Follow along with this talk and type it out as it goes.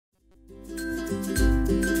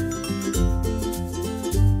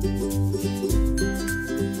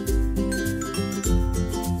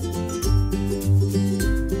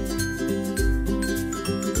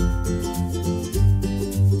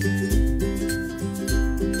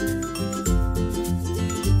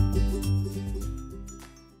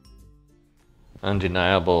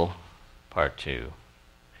Undeniable, Part 2.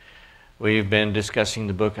 We've been discussing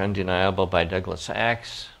the book Undeniable by Douglas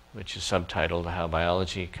Axe, which is subtitled How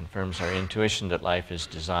Biology Confirms Our Intuition That Life is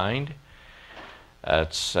Designed.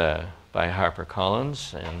 It's by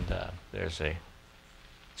HarperCollins, and there's a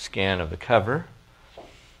scan of the cover.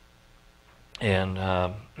 And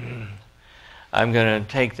I'm going to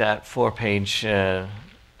take that four-page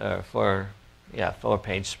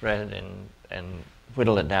spread and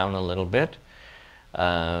whittle it down a little bit.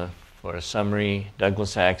 For a summary,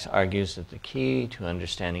 Douglas Axe argues that the key to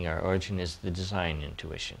understanding our origin is the design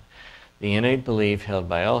intuition, the innate belief held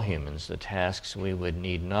by all humans that tasks we would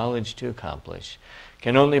need knowledge to accomplish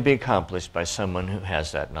can only be accomplished by someone who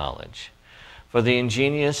has that knowledge. For the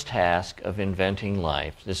ingenious task of inventing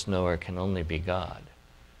life, this knower can only be God.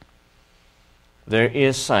 There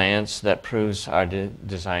is science that proves our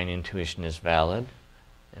design intuition is valid,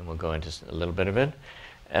 and we'll go into a little bit of it.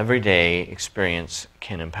 Everyday experience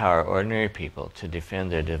can empower ordinary people to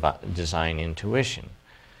defend their design intuition.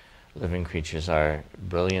 Living creatures are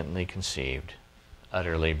brilliantly conceived,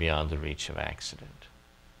 utterly beyond the reach of accident.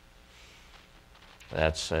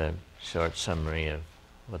 That's a short summary of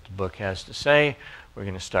what the book has to say. We're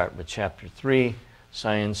going to start with Chapter 3,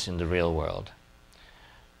 Science in the Real World.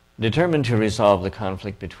 Determined to resolve the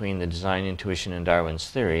conflict between the design intuition and Darwin's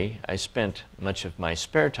theory, I spent much of my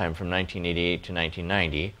spare time from 1988 to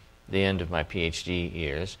 1990, the end of my PhD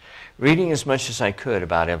years, reading as much as I could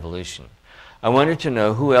about evolution. I wanted to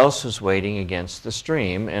know who else was wading against the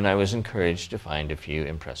stream, and I was encouraged to find a few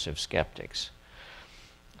impressive skeptics.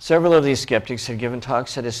 Several of these skeptics had given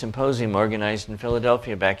talks at a symposium organized in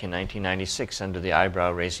Philadelphia back in 1996 under the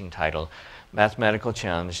eyebrow-raising title Mathematical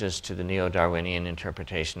Challenges to the Neo-Darwinian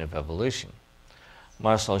Interpretation of Evolution.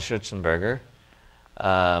 Marcel Schutzenberger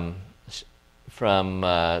from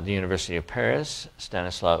the University of Paris,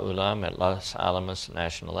 Stanislaw Ulam at Los Alamos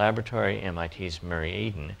National Laboratory, MIT's Murray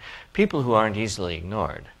Eden, people who aren't easily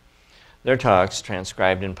ignored. Their talks,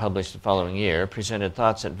 transcribed and published the following year, presented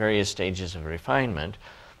thoughts at various stages of refinement.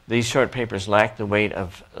 These short papers lacked the weight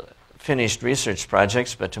of finished research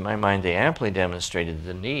projects, but to my mind they amply demonstrated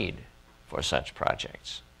the need for such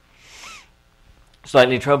projects.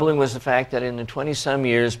 Slightly troubling was the fact that in the 20-some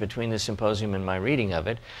years between the symposium and my reading of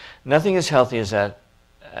it, nothing as healthy as that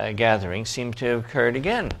gathering seemed to have occurred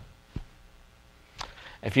again.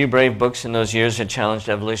 A few brave books in those years had challenged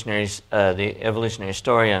the evolutionary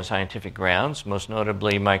story on scientific grounds, most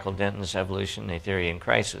notably Michael Denton's Evolution, A Theory in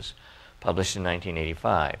Crisis, published in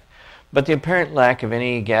 1985. But the apparent lack of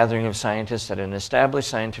any gathering of scientists at an established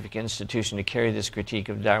scientific institution to carry this critique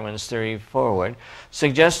of Darwin's theory forward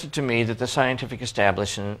suggested to me that the scientific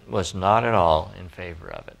establishment was not at all in favor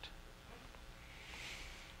of it.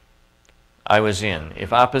 I was in.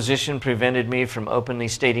 If opposition prevented me from openly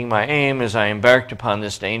stating my aim as I embarked upon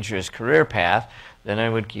this dangerous career path, then I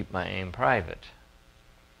would keep my aim private.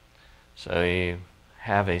 So you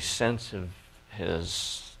have a sense of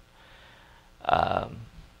his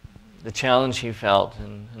the challenge he felt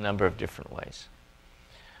in a number of different ways.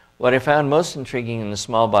 What I found most intriguing in the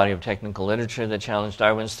small body of technical literature that challenged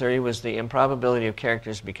Darwin's theory was the improbability of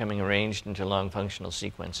characters becoming arranged into long functional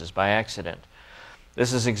sequences by accident.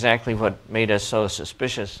 This is exactly what made us so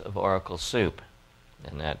suspicious of Oracle soup,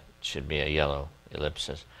 and that should be a yellow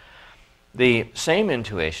ellipsis. The same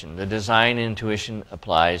intuition, the design intuition,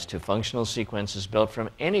 applies to functional sequences built from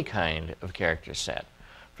any kind of character set,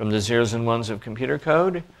 from the zeros and ones of computer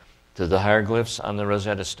code to the hieroglyphs on the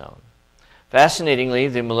Rosetta Stone. Fascinatingly,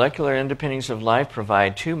 the molecular underpinnings of life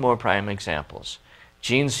provide two more prime examples: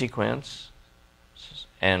 gene sequence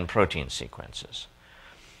and protein sequences.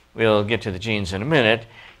 We'll get to the genes in a minute.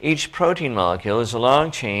 Each protein molecule is a long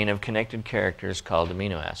chain of connected characters called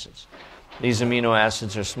amino acids. These amino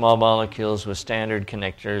acids are small molecules with standard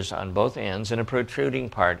connectors on both ends and a protruding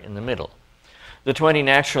part in the middle. The 20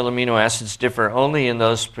 natural amino acids differ only in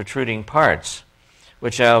those protruding parts,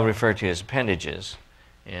 which I'll refer to as appendages.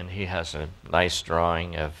 And he has a nice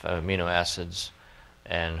drawing of amino acids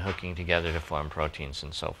and hooking together to form proteins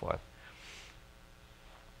and so forth.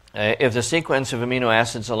 If the sequence of amino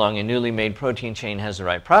acids along a newly made protein chain has the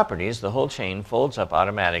right properties, the whole chain folds up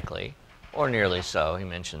automatically, or nearly so, he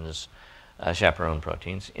mentions chaperone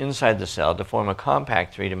proteins, inside the cell to form a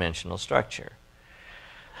compact three-dimensional structure.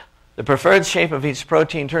 The preferred shape of each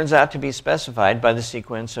protein turns out to be specified by the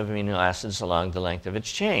sequence of amino acids along the length of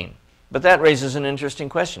its chain. But that raises an interesting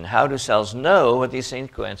question. How do cells know what these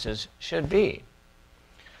sequences should be?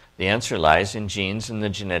 The answer lies in genes and the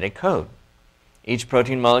genetic code. Each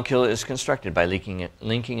protein molecule is constructed by linking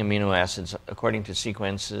amino acids according to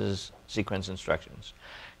sequence instructions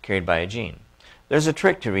carried by a gene. There's a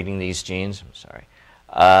trick to reading these genes. I'm sorry.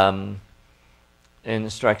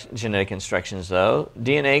 Genetic instructions, though.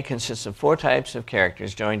 DNA consists of 4 types of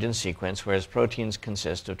characters joined in sequence, whereas proteins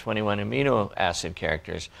consist of 21 amino acid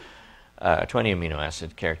characters, 20 amino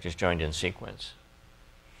acid characters joined in sequence.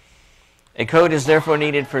 A code is therefore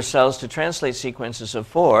needed for cells to translate sequences of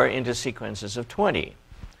 4 into sequences of 20.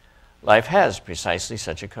 Life has precisely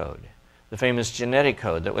such a code, the famous genetic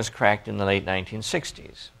code that was cracked in the late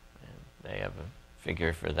 1960s. And they have a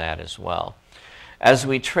figure for that as well. As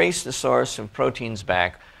we trace the source of proteins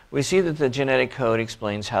back, we see that the genetic code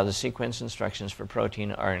explains how the sequence instructions for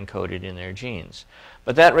protein are encoded in their genes.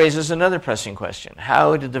 But that raises another pressing question.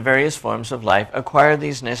 How did the various forms of life acquire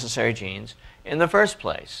these necessary genes in the first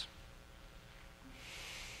place?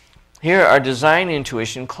 Here, our design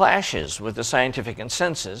intuition clashes with the scientific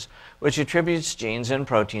consensus, which attributes genes and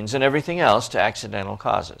proteins and everything else to accidental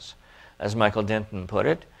causes. As Michael Denton put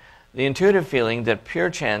it, the intuitive feeling that pure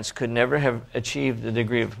chance could never have achieved the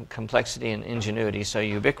degree of complexity and ingenuity so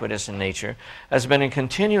ubiquitous in nature has been a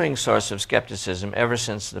continuing source of skepticism ever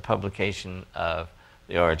since the publication of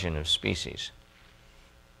The Origin of Species.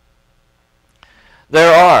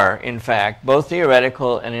 There are, in fact, both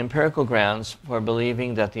theoretical and empirical grounds for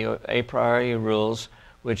believing that the a priori rules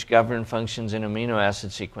which govern functions in amino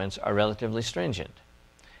acid sequence are relatively stringent.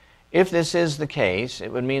 If this is the case,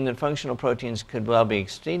 it would mean that functional proteins could well be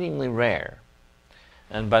exceedingly rare.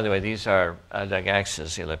 And by the way, these are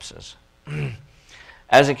Dygaxis ellipses.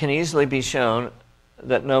 As it can easily be shown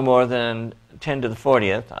that no more than 10 to the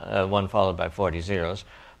 40th, 1 followed by 40 zeros,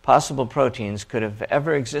 possible proteins could have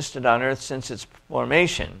ever existed on Earth since its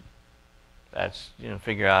formation. That's,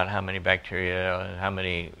 figure out how many bacteria and how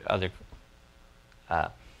many other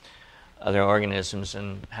organisms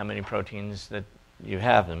and how many proteins that you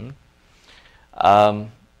have them.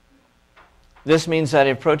 This means that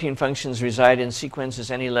if protein functions reside in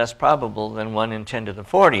sequences any less probable than 1 in 10 to the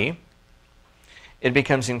 40, it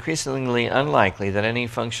becomes increasingly unlikely that any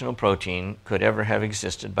functional protein could ever have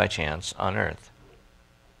existed by chance on Earth.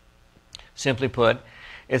 Simply put,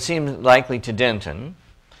 it seemed likely to Denton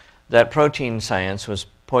that protein science was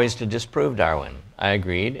poised to disprove Darwin. I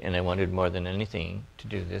agreed, and I wanted more than anything to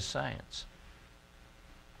do this science.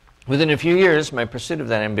 Within a few years, my pursuit of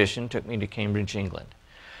that ambition took me to Cambridge, England.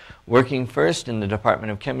 Working first in the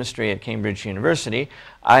Department of Chemistry at Cambridge University,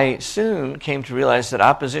 I soon came to realize that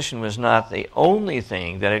opposition was not the only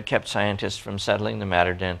thing that had kept scientists from settling the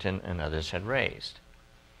matter Denton and others had raised.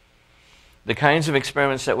 The kinds of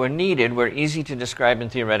experiments that were needed were easy to describe in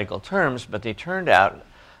theoretical terms, but they turned out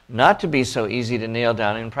not to be so easy to nail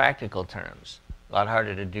down in practical terms. A lot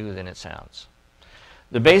harder to do than it sounds.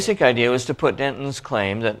 The basic idea was to put Denton's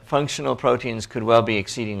claim that functional proteins could well be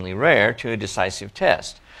exceedingly rare to a decisive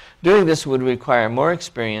test. Doing this would require more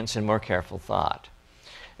experience and more careful thought.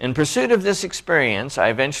 In pursuit of this experience, I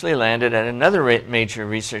eventually landed at another major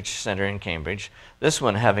research center in Cambridge, this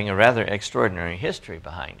one having a rather extraordinary history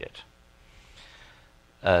behind it.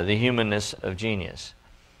 The humanness of genius.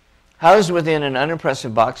 Housed within an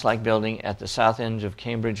unimpressive box-like building at the south end of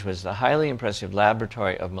Cambridge was the highly impressive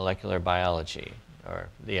Laboratory of Molecular Biology, or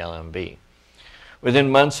the LMB.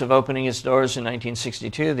 Within months of opening its doors in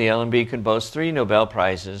 1962, the LMB could boast 3 Nobel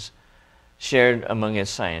Prizes shared among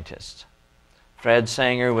its scientists. Fred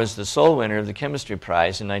Sanger was the sole winner of the Chemistry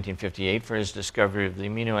Prize in 1958 for his discovery of the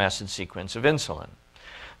amino acid sequence of insulin.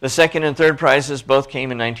 The second and third prizes both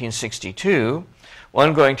came in 1962,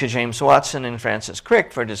 one going to James Watson and Francis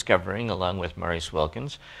Crick for discovering, along with Maurice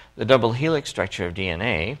Wilkins, the double helix structure of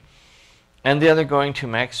DNA, and the other going to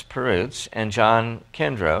Max Perutz and John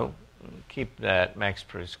Kendrow. Keep that Max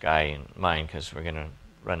Perutz guy in mind because we're going to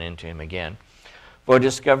run into him again, for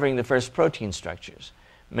discovering the first protein structures.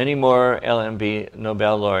 Many more LMB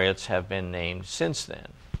Nobel laureates have been named since then.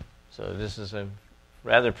 So this is a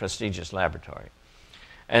rather prestigious laboratory.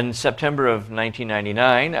 In September of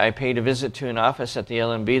 1999, I paid a visit to an office at the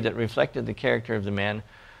LMB that reflected the character of the man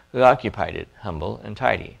who occupied it, humble and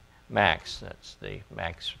tidy. Max, that's the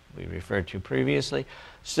Max we referred to previously,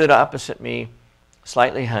 stood opposite me,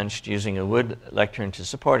 slightly hunched, using a wood lectern to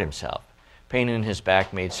support himself. Pain in his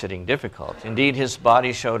back made sitting difficult. Indeed, his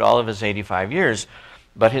body showed all of his 85 years,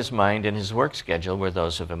 but his mind and his work schedule were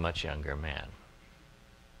those of a much younger man.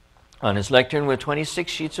 On his lectern were 26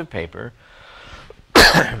 sheets of paper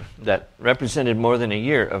that represented more than a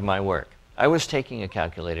year of my work. I was taking a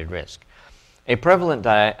calculated risk. A prevalent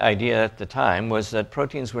idea at the time was that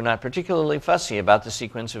proteins were not particularly fussy about the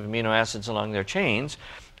sequence of amino acids along their chains,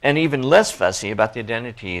 and even less fussy about the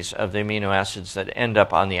identities of the amino acids that end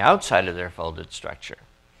up on the outside of their folded structure.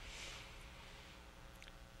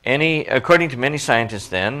 According to many scientists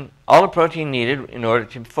then, all a protein needed in order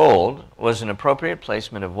to fold was an appropriate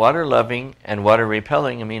placement of water-loving and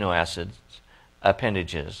water-repelling amino acids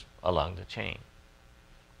appendages along the chain.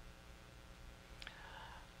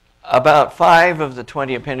 About 5 of the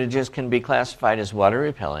 20 appendages can be classified as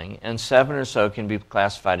water-repelling, and 7 or so can be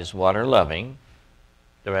classified as water-loving.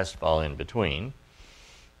 The rest fall in between.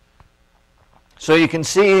 So you can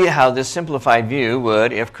see how this simplified view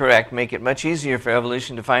would, if correct, make it much easier for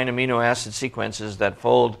evolution to find amino acid sequences that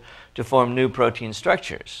fold to form new protein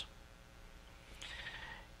structures.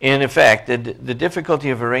 In effect, the difficulty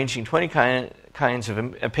of arranging 20 kinds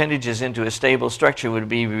of appendages into a stable structure would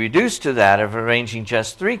be reduced to that of arranging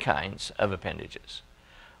just 3 kinds of appendages: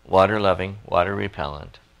 water-loving,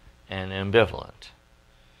 water-repellent, and ambivalent.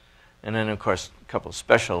 And then, of course, a couple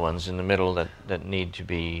special ones in the middle that need to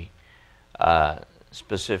be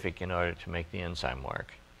specific in order to make the enzyme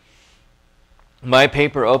work. My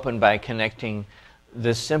paper opened by connecting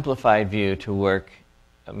this simplified view to work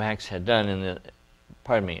Max had done in the,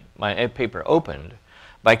 my paper opened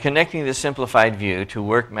by connecting the simplified view to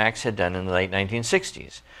work Max had done in the late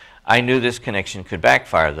 1960s. I knew this connection could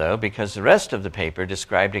backfire, though, because the rest of the paper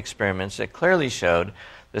described experiments that clearly showed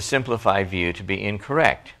the simplified view to be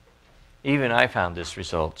incorrect. Even I found this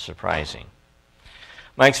result surprising.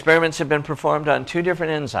 My experiments have been performed on 2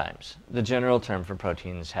 different enzymes, the general term for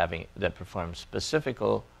proteins that perform specific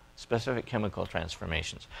chemical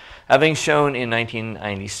transformations. Having shown in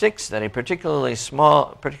 1996 that a particularly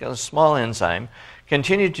small enzyme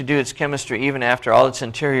continued to do its chemistry even after all its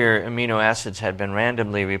interior amino acids had been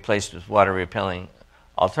randomly replaced with water-repelling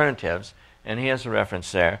alternatives, and he has a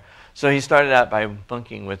reference there. So he started out by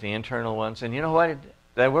bunking with the internal ones, and you know what?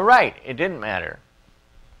 They were right. It didn't matter.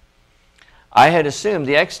 I had assumed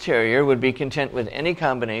the exterior would be content with any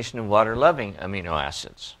combination of water-loving amino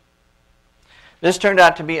acids. This turned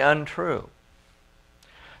out to be untrue.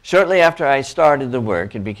 Shortly after I started the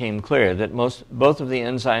work, it became clear that both of the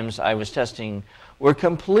enzymes I was testing were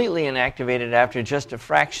completely inactivated after just a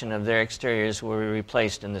fraction of their exteriors were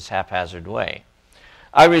replaced in this haphazard way.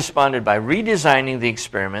 I responded by redesigning the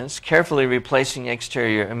experiments, carefully replacing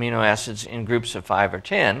exterior amino acids in groups of 5 or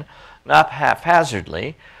 10, not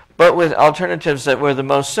haphazardly, but with alternatives that were the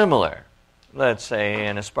most similar, let's say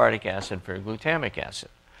an aspartic acid for glutamic acid.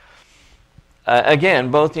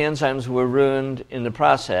 Again, both the enzymes were ruined in the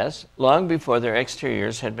process long before their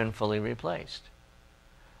exteriors had been fully replaced.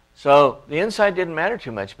 So the inside didn't matter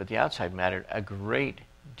too much, but the outside mattered a great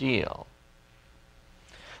deal.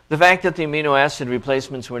 The fact that the amino acid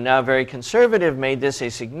replacements were now very conservative made this a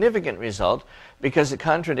significant result because it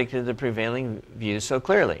contradicted the prevailing view so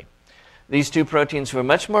clearly. These 2 proteins were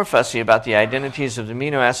much more fussy about the identities of the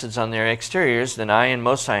amino acids on their exteriors than I and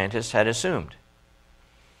most scientists had assumed.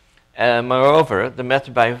 Moreover, the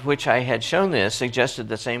method by which I had shown this suggested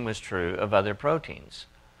the same was true of other proteins.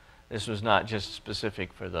 This was not just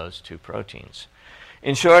specific for those 2 proteins.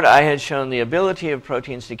 In short, I had shown the ability of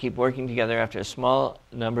proteins to keep working together after a small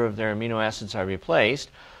number of their amino acids are replaced.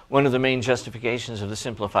 One of the main justifications of the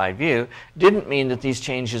simplified view didn't mean that these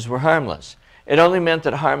changes were harmless. It only meant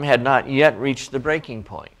that harm had not yet reached the breaking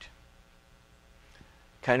point.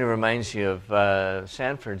 Kind of reminds you of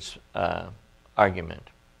Sanford's argument.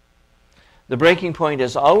 The breaking point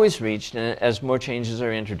is always reached as more changes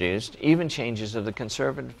are introduced, even changes of the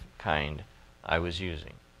conservative kind I was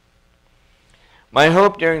using. My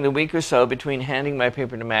hope during the week or so between handing my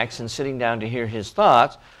paper to Max and sitting down to hear his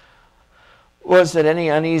thoughts was that any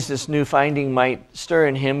unease this new finding might stir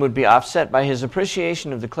in him would be offset by his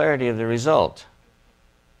appreciation of the clarity of the result.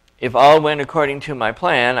 If all went according to my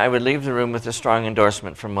plan, I would leave the room with a strong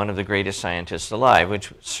endorsement from one of the greatest scientists alive,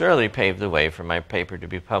 which would surely pave the way for my paper to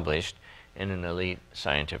be published in an elite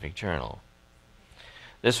scientific journal.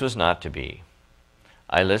 This was not to be.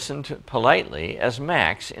 I listened politely as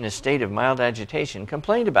Max, in a state of mild agitation,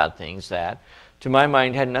 complained about things that, to my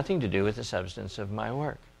mind, had nothing to do with the substance of my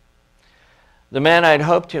work. The man I'd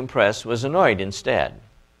hoped to impress was annoyed instead.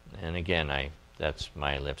 And again, that's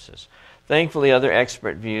my ellipsis. Thankfully, other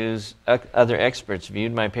experts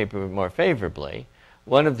viewed my paper more favorably.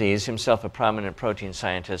 One of these, himself a prominent protein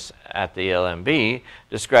scientist at the LMB,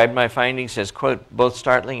 described my findings as, quote, both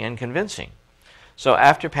startling and convincing. So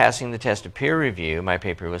after passing the test of peer review, my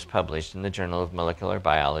paper was published in the Journal of Molecular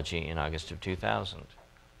Biology in August of 2000.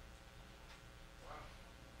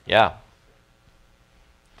 Yeah.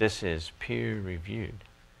 This is peer-reviewed.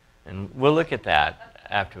 And we'll look at that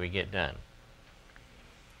after we get done.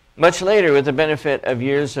 Much later, with the benefit of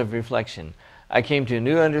years of reflection, I came to a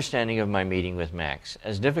new understanding of my meeting with Max.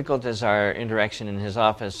 As difficult as our interaction in his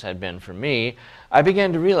office had been for me, I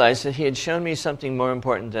began to realize that he had shown me something more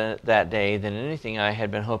important that day than anything I had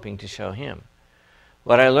been hoping to show him.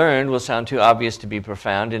 What I learned will sound too obvious to be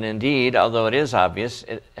profound, and indeed, although it is obvious,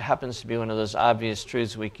 it happens to be one of those obvious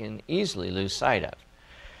truths we can easily lose sight of.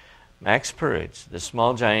 Max Perutz, the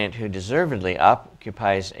small giant who deservedly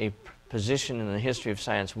occupies a position in the history of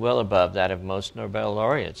science well above that of most Nobel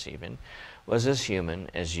laureates even, was as human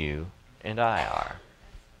as you and I are.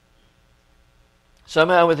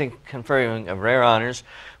 Somehow, with the conferring of rare honors,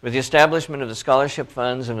 with the establishment of the scholarship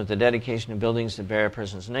funds, and with the dedication of buildings that bear a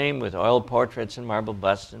person's name, with oil portraits and marble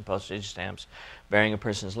busts and postage stamps bearing a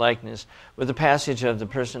person's likeness, with the passage of the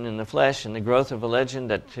person in the flesh and the growth of a legend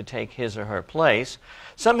to take his or her place,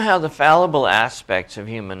 somehow the fallible aspects of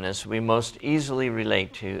humanness we most easily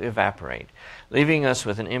relate to evaporate, leaving us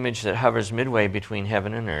with an image that hovers midway between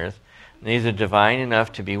heaven and earth, neither divine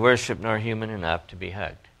enough to be worshipped nor human enough to be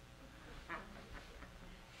hugged.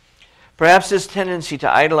 Perhaps this tendency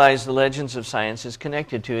to idolize the legends of science is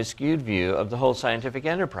connected to a skewed view of the whole scientific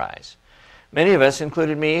enterprise. Many of us,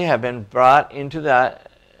 including me, have bought into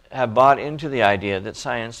the idea that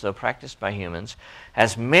science, though practiced by humans,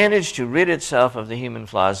 has managed to rid itself of the human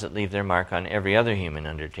flaws that leave their mark on every other human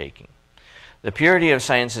undertaking. The purity of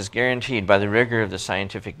science is guaranteed by the rigor of the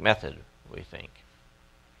scientific method, we think.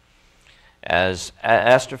 As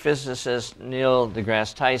astrophysicist Neil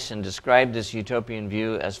deGrasse Tyson described this utopian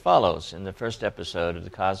view as follows in the first episode of the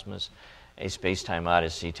Cosmos, a Space-Time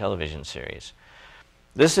Odyssey television series.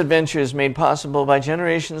 This adventure is made possible by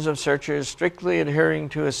generations of searchers strictly adhering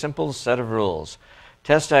to a simple set of rules.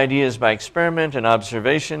 Test ideas by experiment and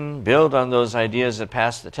observation, build on those ideas that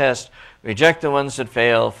pass the test, reject the ones that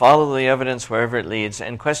fail, follow the evidence wherever it leads,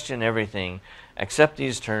 and question everything. Accept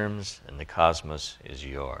these terms, and the cosmos is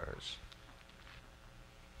yours.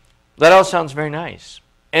 That all sounds very nice.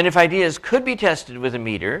 And if ideas could be tested with a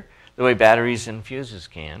meter, the way batteries and fuses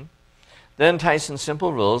can, then Tyson's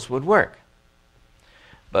simple rules would work.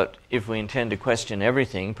 But if we intend to question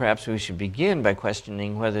everything, perhaps we should begin by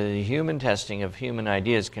questioning whether the human testing of human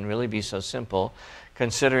ideas can really be so simple,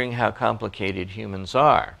 considering how complicated humans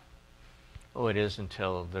are. Oh, it is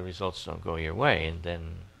until the results don't go your way, and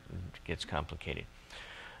then it gets complicated.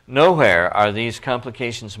 Nowhere are these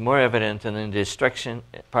complications more evident than in the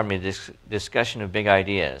discussion of big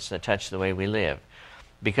ideas that touch the way we live,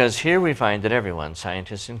 because here we find that everyone,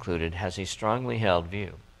 scientists included, has a strongly held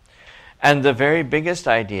view. And the very biggest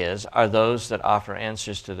ideas are those that offer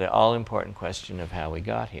answers to the all-important question of how we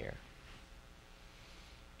got here.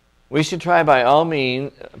 We should by all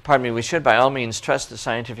means trust the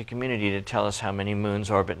scientific community to tell us how many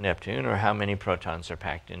moons orbit Neptune or how many protons are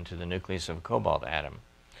packed into the nucleus of a cobalt atom.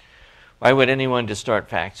 Why would anyone distort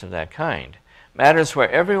facts of that kind? Matters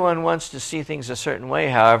where everyone wants to see things a certain way,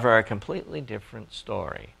 however, are a completely different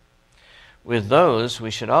story. With those,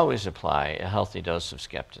 we should always apply a healthy dose of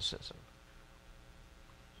skepticism.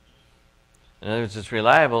 In other words, it's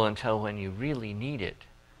reliable until when you really need it.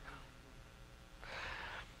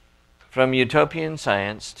 From utopian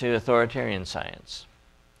science to authoritarian science.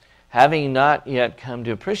 Having not yet come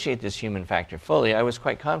to appreciate this human factor fully, I was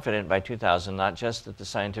quite confident by 2000 not just that the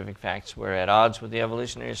scientific facts were at odds with the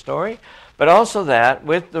evolutionary story, but also that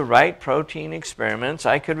with the right protein experiments,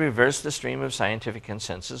 I could reverse the stream of scientific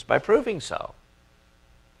consensus by proving so.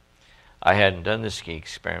 I hadn't done the ski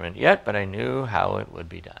experiment yet, but I knew how it would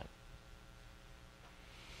be done.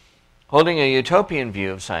 Holding a utopian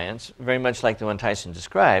view of science, very much like the one Tyson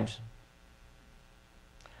describes,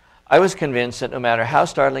 I was convinced that no matter how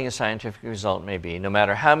startling a scientific result may be, no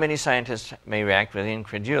matter how many scientists may react with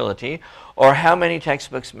incredulity, or how many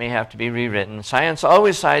textbooks may have to be rewritten, science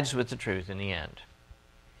always sides with the truth in the end.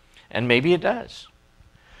 And maybe it does.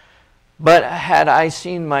 But had I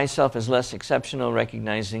seen myself as less exceptional,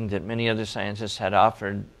 recognizing that many other scientists had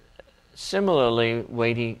offered similarly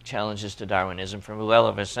weighty challenges to Darwinism for well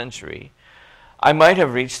over a century, I might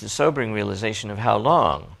have reached the sobering realization of how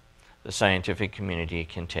long the scientific community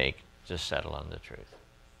can take to settle on the truth.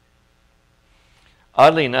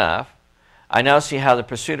 Oddly enough, I now see how the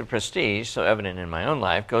pursuit of prestige, so evident in my own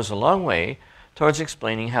life, goes a long way towards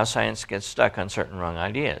explaining how science gets stuck on certain wrong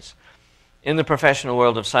ideas. In the professional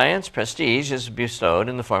world of science, prestige is bestowed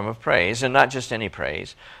in the form of praise, and not just any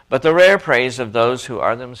praise, but the rare praise of those who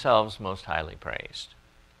are themselves most highly praised.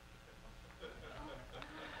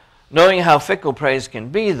 Knowing how fickle praise can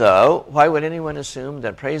be, though, why would anyone assume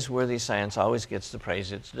that praiseworthy science always gets the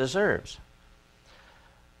praise it deserves?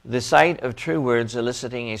 The sight of true words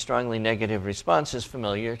eliciting a strongly negative response is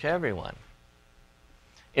familiar to everyone.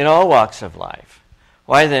 In all walks of life,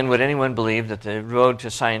 Why then would anyone believe that the road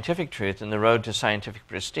to scientific truth and the road to scientific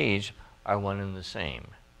prestige are one and the same?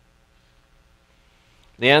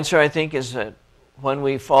 The answer, I think, is that when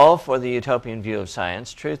we fall for the utopian view of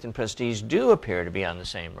science, truth and prestige do appear to be on the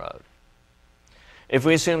same road. If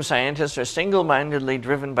we assume scientists are single-mindedly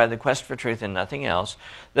driven by the quest for truth and nothing else,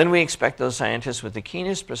 then we expect those scientists with the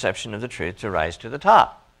keenest perception of the truth to rise to the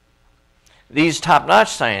top. These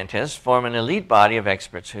top-notch scientists form an elite body of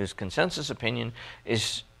experts whose consensus opinion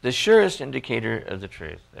is the surest indicator of the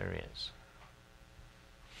truth there is.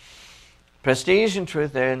 Prestige and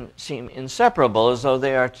truth then seem inseparable, as though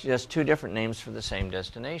they are just two different names for the same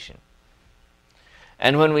destination.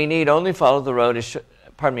 And when we need only follow the road a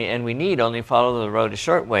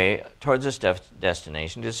short way towards this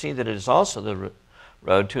destination to see that it is also the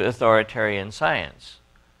road to authoritarian science,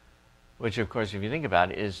 which, of course, if you think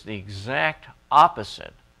about it, is the exact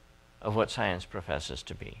opposite of what science professes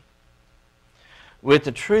to be. With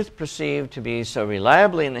the truth perceived to be so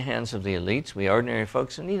reliably in the hands of the elites, we ordinary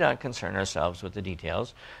folks need not concern ourselves with the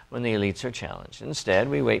details when the elites are challenged. Instead,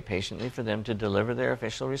 we wait patiently for them to deliver their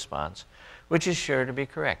official response, which is sure to be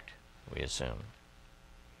correct, we assume.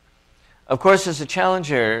 Of course, as a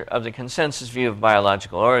challenger of the consensus view of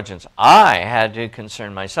biological origins, I had to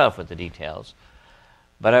concern myself with the details,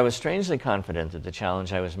 but I was strangely confident that the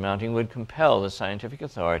challenge I was mounting would compel the scientific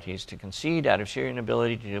authorities to concede out of sheer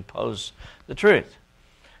inability to oppose the truth.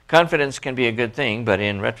 Confidence can be a good thing, but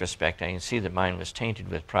in retrospect, I can see that mine was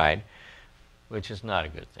tainted with pride, which is not a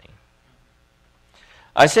good thing.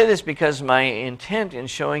 I say this because my intent in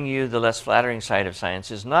showing you the less flattering side of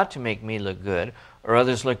science is not to make me look good or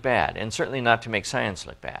others look bad, and certainly not to make science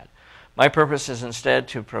look bad. My purpose is instead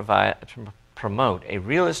to promote a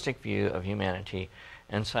realistic view of humanity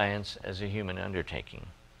and science as a human undertaking.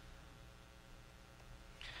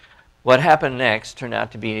 What happened next turned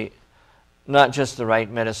out to be just the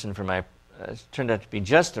right medicine for my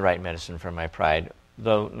pride,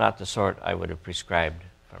 though not the sort I would have prescribed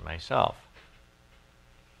for myself.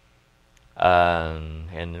 And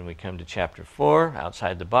then we come to Chapter 4,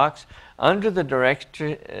 Outside the Box. Under the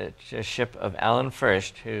directorship of Alan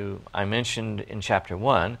Furst, who I mentioned in Chapter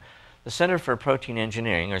 1, the Center for Protein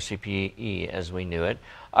Engineering, or CPE as we knew it,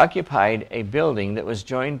 occupied a building that was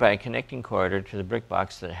joined by a connecting corridor to the brick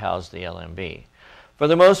box that housed the LMB. For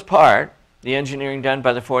the most part, the engineering done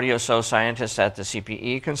by the 40 or so scientists at the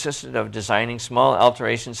CPE consisted of designing small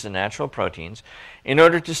alterations to natural proteins in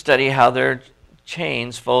order to study how their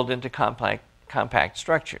chains fold into compact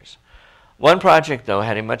structures. One project, though,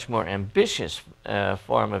 had a much more ambitious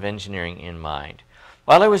form of engineering in mind.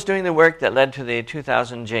 While I was doing the work that led to the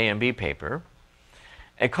 2000 JMB paper,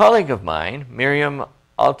 a colleague of mine, Miriam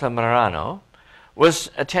Altamirano, was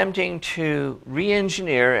attempting to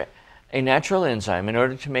re-engineer a natural enzyme in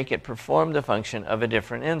order to make it perform the function of a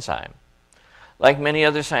different enzyme. Like many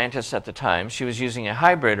other scientists at the time, she was using a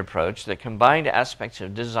hybrid approach that combined aspects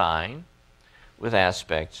of design with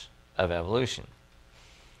aspects of evolution.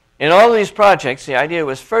 In all of these projects, the idea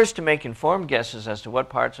was first to make informed guesses as to what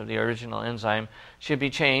parts of the original enzyme should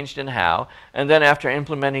be changed and how, and then after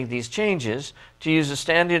implementing these changes, to use a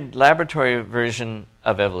standard laboratory version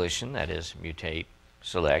of evolution, that is, mutate,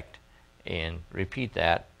 select, and repeat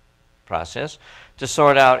that process, to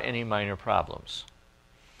sort out any minor problems.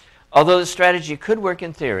 Although the strategy could work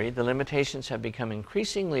in theory, the limitations have become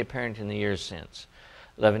increasingly apparent in the years since.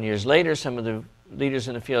 11 years later, some of the leaders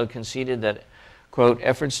in the field conceded that, quote,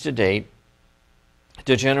 efforts to date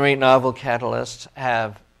to generate novel catalysts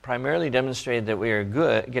have primarily demonstrated that we are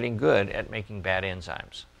getting good at making bad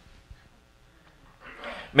enzymes.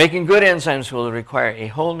 Making good enzymes will require a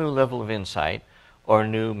whole new level of insight or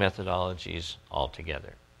new methodologies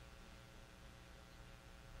altogether.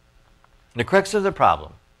 The crux of the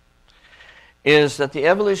problem is that the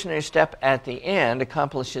evolutionary step at the end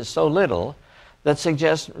accomplishes so little that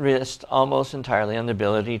suggests rests almost entirely on the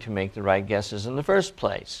ability to make the right guesses in the first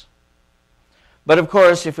place. But of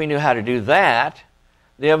course, if we knew how to do that,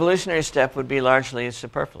 the evolutionary step would be largely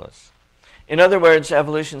superfluous. In other words,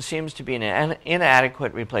 evolution seems to be an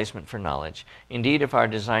inadequate replacement for knowledge. Indeed, if our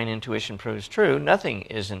design intuition proves true, nothing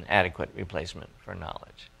is an adequate replacement for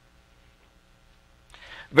knowledge.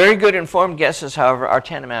 Very good informed guesses, however, are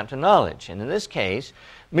tantamount to knowledge. And in this case,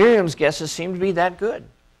 Miriam's guesses seem to be that good.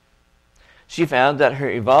 She found that her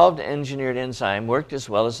evolved engineered enzyme worked as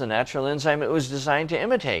well as the natural enzyme it was designed to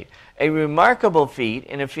imitate, a remarkable feat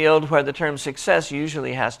in a field where the term success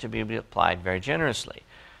usually has to be applied very generously.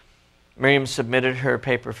 Miriam submitted her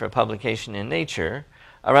paper for publication in Nature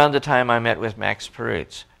around the time I met with Max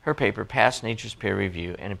Perutz. Her paper passed Nature's peer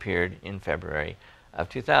review and appeared in February of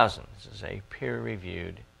 2000. This is a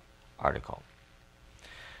peer-reviewed article.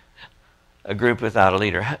 a group without a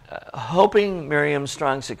leader. Hoping Miriam's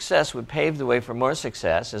strong success would pave the way for more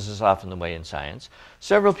success, as is often the way in science,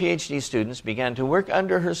 several PhD students began to work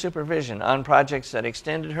under her supervision on projects that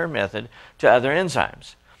extended her method to other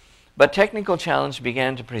enzymes. But technical challenges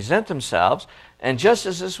began to present themselves, and just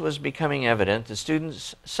as this was becoming evident, the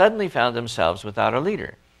students suddenly found themselves without a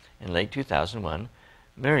leader. In late 2001,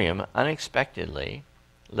 Miriam unexpectedly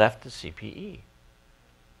left the CPE.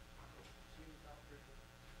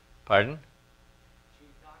 Pardon?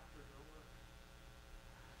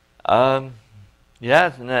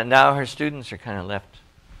 Yeah, now her students are kind of left.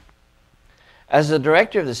 As the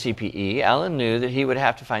director of the CPE, Alan knew that he would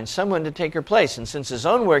have to find someone to take her place, and since his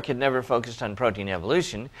own work had never focused on protein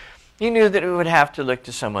evolution, he knew that he would have to look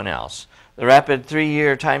to someone else. The rapid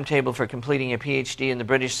 3-year timetable for completing a PhD in the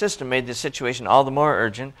British system made the situation all the more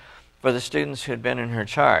urgent for the students who had been in her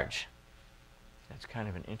charge. That's kind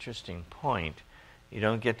of an interesting point. You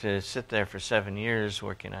don't get to sit there for 7 years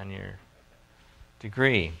working on your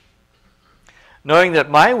degree. Knowing that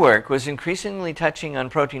my work was increasingly touching on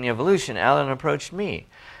protein evolution, Alan approached me.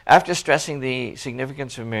 After stressing the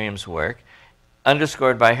significance of Miriam's work,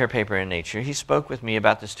 underscored by her paper in Nature, he spoke with me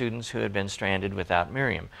about the students who had been stranded without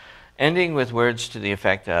Miriam, ending with words to the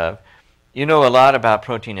effect of, "You know a lot about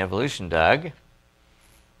protein evolution, Doug."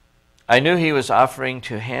 I knew he was offering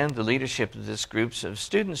to hand the leadership of this group of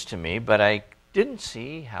students to me, but I didn't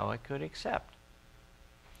see how I could accept.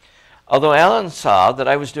 Although Alan saw that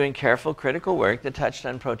I was doing careful, critical work that touched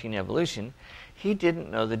on protein evolution, he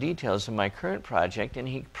didn't know the details of my current project, and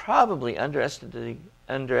he probably underestimated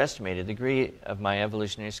the degree of my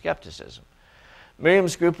evolutionary skepticism.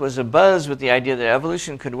 Miriam's group was abuzz with the idea that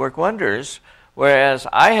evolution could work wonders, whereas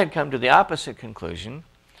I had come to the opposite conclusion.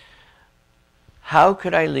 How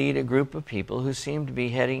could I lead a group of people who seemed to be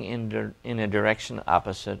heading in a direction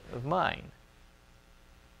opposite of mine?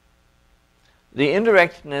 The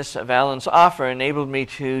indirectness of Alan's offer enabled me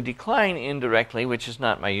to decline indirectly, which is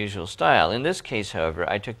not my usual style. In this case, however,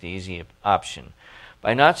 I took the easy option.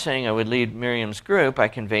 By not saying I would lead Miriam's group, I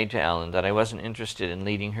conveyed to Alan that I wasn't interested in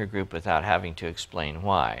leading her group without having to explain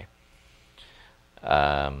why.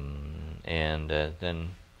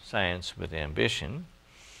 Then science with ambition.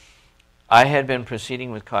 I had been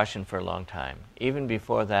proceeding with caution for a long time. Even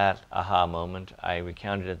before that aha moment I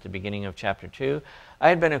recounted at the beginning of Chapter 2, I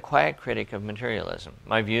had been a quiet critic of materialism.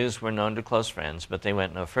 My views were known to close friends, but they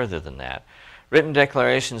went no further than that. Written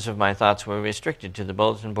declarations of my thoughts were restricted to the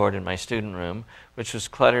bulletin board in my student room, which was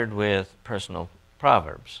cluttered with personal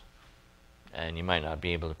proverbs. And you might not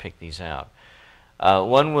be able to pick these out.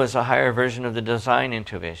 One was a higher version of the design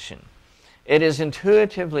intuition. It is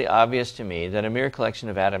intuitively obvious to me that a mere collection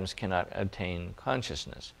of atoms cannot attain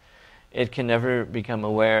consciousness. It can never become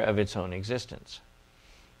aware of its own existence.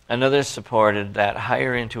 Another supported that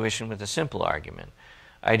higher intuition with a simple argument.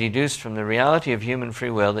 I deduced from the reality of human free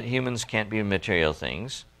will that humans can't be material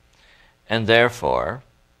things, and therefore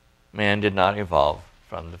man did not evolve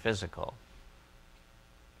from the physical,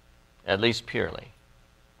 at least purely.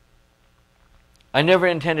 I never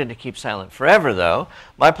intended to keep silent forever, though.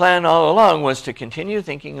 My plan all along was to continue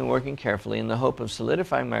thinking and working carefully in the hope of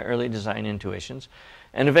solidifying my early design intuitions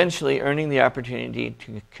and eventually earning the opportunity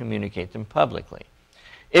to communicate them publicly.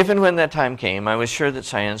 If and when that time came, I was sure that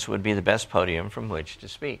science would be the best podium from which to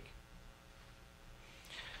speak.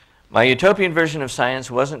 My utopian version of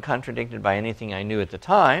science wasn't contradicted by anything I knew at the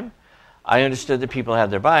time. I understood that people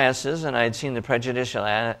had their biases, and I had seen the prejudicial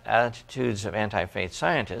attitudes of anti-faith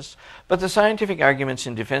scientists, but the scientific arguments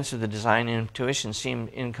in defense of the design intuition seemed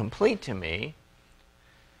incomplete to me,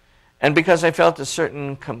 and because I felt a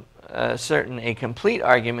complete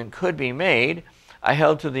argument could be made, I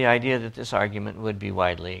held to the idea that this argument would be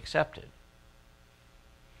widely accepted.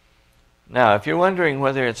 Now, if you're wondering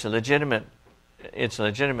whether it's legitimate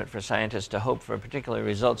for scientists to hope for particular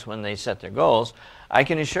results when they set their goals, I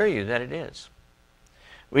can assure you that it is.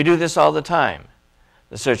 We do this all the time.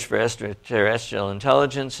 The search for extraterrestrial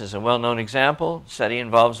intelligence is a well-known example. SETI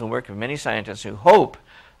involves the work of many scientists who hope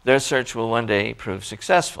their search will one day prove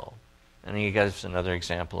successful. And he gives another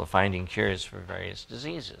example of finding cures for various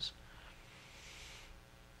diseases.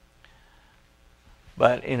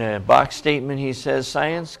 But in a box statement, he says,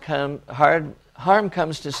 harm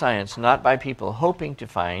comes to science not by people hoping to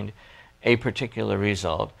find a particular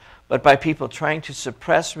result, but by people trying to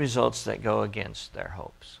suppress results that go against their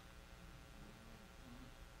hopes.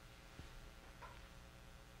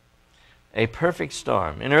 A perfect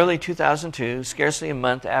storm. In early 2002, scarcely a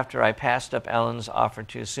month after I passed up Alan's offer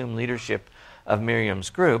to assume leadership of Miriam's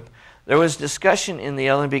group, there was discussion in the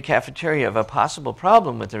L&B cafeteria of a possible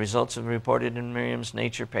problem with the results reported in Miriam's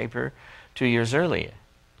Nature paper 2 years earlier.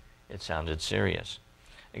 It sounded serious.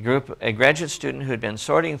 A graduate student who had been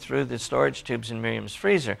sorting through the storage tubes in Miriam's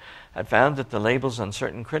freezer had found that the labels on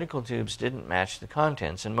certain critical tubes didn't match the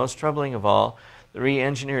contents, and most troubling of all, the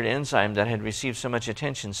re-engineered enzyme that had received so much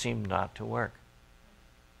attention seemed not to work.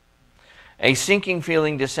 A sinking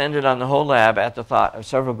feeling descended on the whole lab at the thought of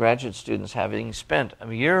several graduate students having spent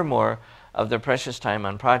a year or more of their precious time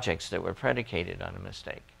on projects that were predicated on a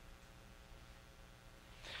mistake.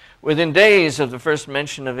 Within days of the first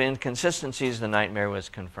mention of inconsistencies, the nightmare was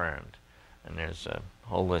confirmed. And there's a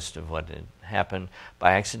whole list of what had happened.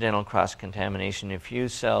 By accidental cross-contamination, a few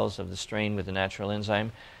cells of the strain with the natural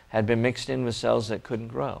enzyme had been mixed in with cells that couldn't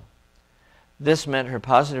grow. This meant her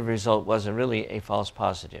positive result was really a false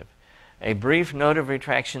positive. A brief note of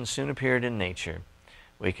retraction soon appeared in Nature.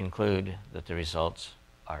 We conclude that the results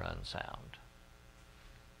are unsound.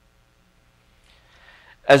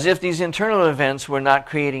 As if these internal events were not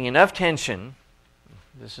creating enough tension,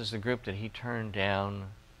 this is the group that he turned down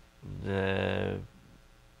the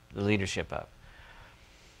leadership of.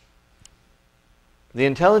 The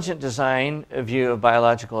intelligent design view of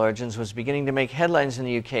biological origins was beginning to make headlines in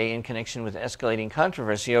the UK in connection with escalating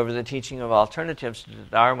controversy over the teaching of alternatives to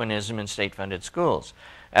Darwinism in state-funded schools.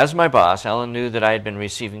 As my boss, Alan knew that I had been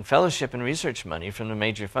receiving fellowship and research money from the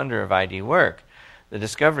major funder of ID work, the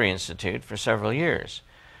Discovery Institute, for several years.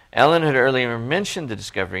 Alan had earlier mentioned the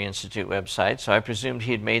Discovery Institute website, so I presumed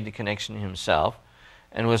he had made the connection himself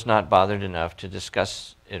and was not bothered enough to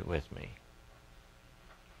discuss it with me.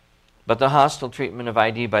 But the hostile treatment of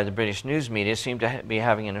ID by the British news media seemed to be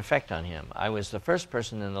having an effect on him. I was the first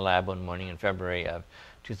person in the lab one morning in February of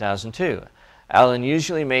 2002. Alan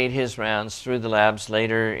usually made his rounds through the labs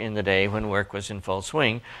later in the day when work was in full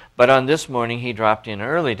swing, but on this morning he dropped in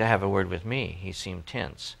early to have a word with me. He seemed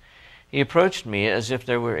tense. He approached me as if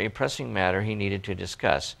there were a pressing matter he needed to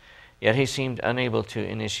discuss, yet he seemed unable to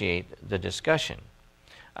initiate the discussion.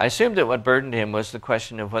 I assumed that what burdened him was the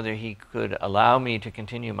question of whether he could allow me to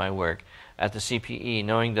continue my work at the CPE,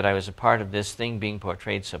 knowing that I was a part of this thing being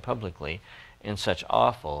portrayed so publicly in such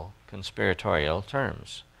awful conspiratorial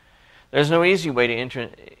terms. There's no easy way to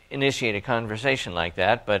initiate a conversation like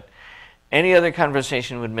that, but any other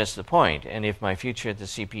conversation would miss the point, and if my future at the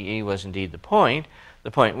CPE was indeed the point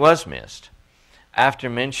was missed. After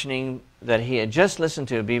mentioning that he had just listened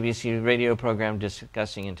to a BBC radio program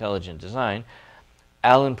discussing intelligent design,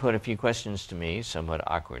 Alan put a few questions to me, somewhat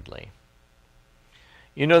awkwardly.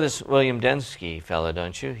 You know this William Dembski fellow,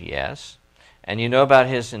 don't you? Yes. And you know about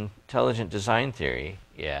his intelligent design theory?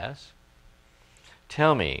 Yes.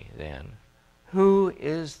 Tell me, then, who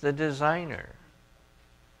is the designer?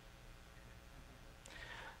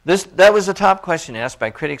 That was the top question asked by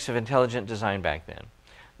critics of intelligent design back then.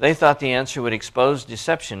 They thought the answer would expose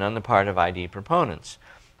deception on the part of ID proponents.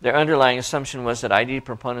 Their underlying assumption was that ID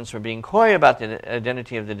proponents were being coy about the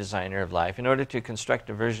identity of the designer of life in order to construct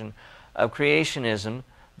a version of creationism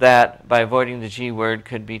that, by avoiding the G word,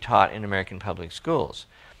 could be taught in American public schools.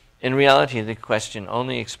 In reality, the question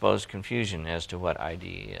only exposed confusion as to what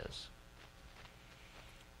ID is.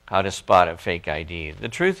 How to spot a fake ID. The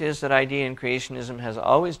truth is that ID and creationism has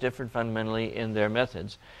always differed fundamentally in their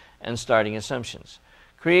methods and starting assumptions.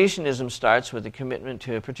 Creationism starts with a commitment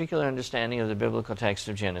to a particular understanding of the biblical text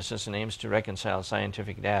of Genesis and aims to reconcile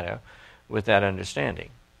scientific data with that understanding.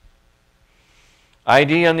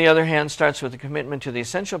 ID, on the other hand, starts with a commitment to the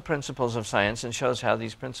essential principles of science and shows how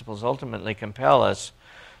these principles ultimately compel us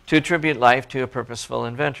to attribute life to a purposeful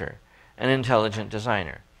inventor, an intelligent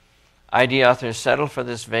designer. ID authors settle for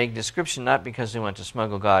this vague description not because they want to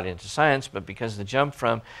smuggle God into science, but because the jump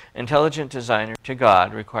from intelligent designer to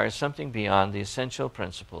God requires something beyond the essential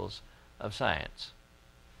principles of science.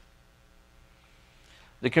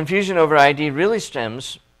 The confusion over ID really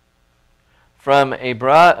stems from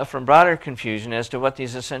broader confusion as to what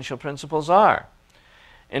these essential principles are.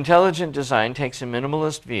 Intelligent design takes a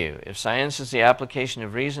minimalist view. If science is the application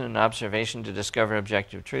of reason and observation to discover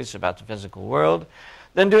objective truths about the physical world,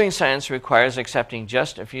 then doing science requires accepting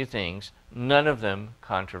just a few things, none of them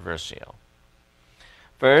controversial.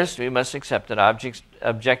 First, we must accept that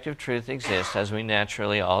objective truth exists, as we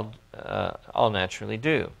naturally all naturally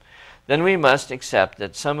do. Then we must accept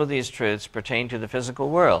that some of these truths pertain to the physical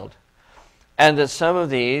world, and that some of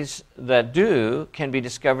these that do can be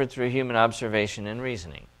discovered through human observation and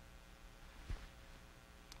reasoning.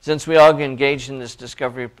 Since we all engaged in this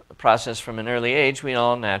discovery process from an early age, we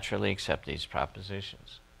all naturally accept these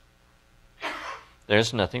propositions.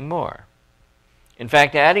 There's nothing more. In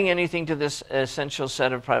fact, adding anything to this essential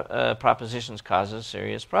set of propositions causes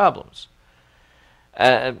serious problems.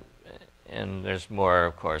 And there's more,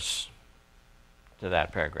 of course, to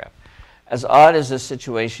that paragraph. As odd as this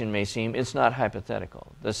situation may seem, it's not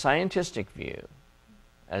hypothetical. The scientific view,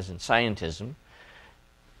 as in scientism,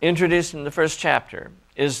 introduced in the first chapter,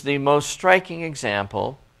 is the most striking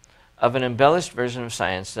example of an embellished version of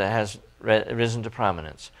science that has risen to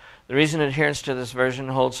prominence. The reason adherence to this version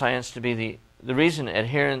holds science to be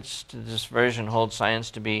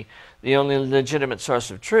the only legitimate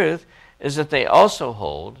source of truth is that they also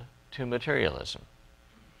hold to materialism.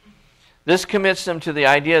 This commits them to the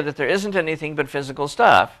idea that there isn't anything but physical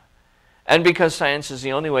stuff, and because science is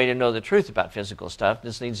the only way to know the truth about physical stuff,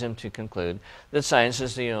 this leads them to conclude that science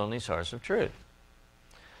is the only source of truth.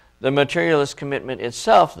 The materialist commitment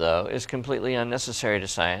itself, though, is completely unnecessary to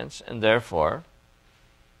science, and therefore,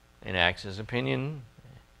 in Axe's opinion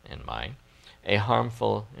and mine, a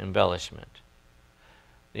harmful embellishment.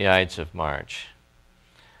 The Ides of March.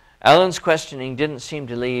 Allen's questioning didn't seem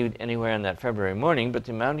to lead anywhere on that February morning, but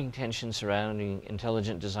the mounting tension surrounding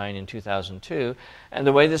intelligent design in 2002 and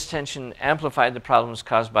the way this tension amplified the problems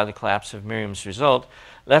caused by the collapse of Miriam's result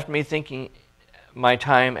left me thinking my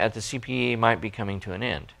time at the CPE might be coming to an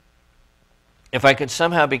end. If I could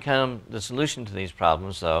somehow become the solution to these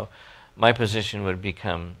problems, though, my position would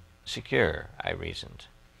become secure, I reasoned.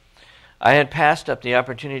 I had passed up the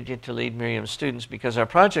opportunity to lead Miriam's students because our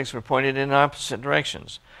projects were pointed in opposite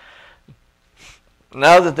directions.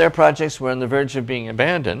 Now that their projects were on the verge of being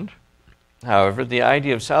abandoned, however, the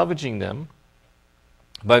idea of salvaging them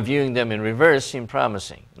by viewing them in reverse seemed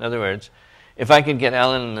promising. In other words, if I could get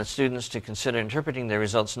Allen and the students to consider interpreting their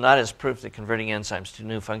results not as proof that converting enzymes to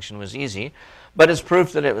new function was easy, but as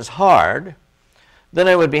proof that it was hard, then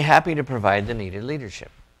I would be happy to provide the needed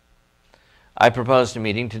leadership. I proposed a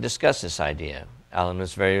meeting to discuss this idea. Allen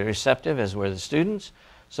was very receptive, as were the students,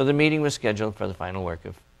 so the meeting was scheduled for the final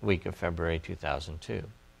week of February 2002.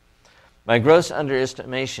 My gross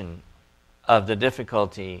underestimation of the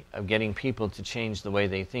difficulty of getting people to change the way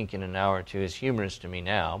they think in an hour or two is humorous to me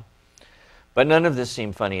now, but none of this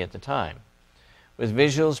seemed funny at the time. With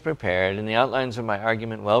visuals prepared and the outlines of my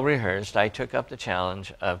argument well rehearsed, I took up the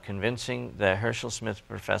challenge of convincing the Herschel Smith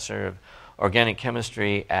Professor of Organic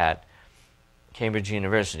Chemistry at Cambridge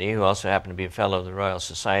University, who also happened to be a fellow of the Royal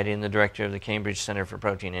Society and the director of the Cambridge Center for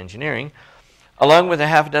Protein Engineering, along with a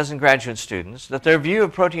half a dozen graduate students, that their view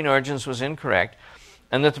of protein origins was incorrect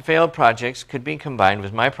and that the failed projects could be combined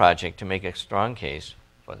with my project to make a strong case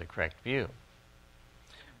for the correct view.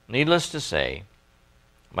 Needless to say,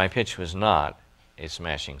 my pitch was not a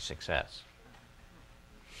smashing success.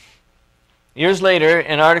 Years later,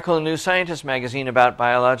 an article in New Scientist magazine about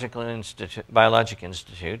Biologic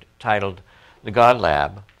Institute titled The God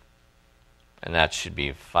Lab, and that should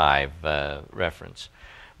be 5 reference,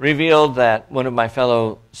 revealed that one of my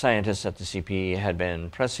fellow scientists at the CPE had been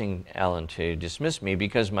pressing Allen to dismiss me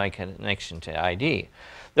because of my connection to ID.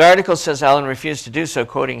 The article says Allen refused to do so,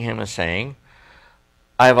 quoting him as saying,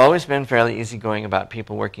 "I have always been fairly easygoing about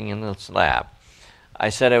people working in this lab. I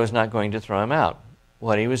said I was not going to throw him out.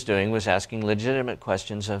 What he was doing was asking legitimate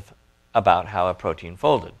questions about how a protein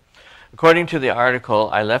folded." According to the article,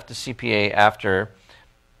 I left the CPA after,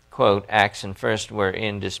 quote, Axe and First were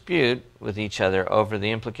in dispute with each other over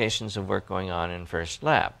the implications of work going on in First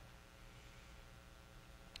Lab.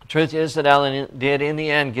 Truth is that Allen did in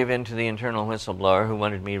the end give in to the internal whistleblower who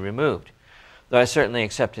wanted me removed, though I certainly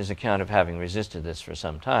accept his account of having resisted this for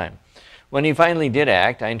some time. When he finally did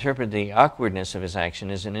act, I interpreted the awkwardness of his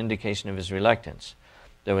action as an indication of his reluctance.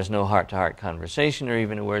 There was no heart-to-heart conversation or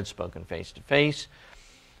even a word spoken face-to-face.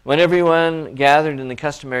 When everyone gathered in the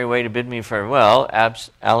customary way to bid me farewell,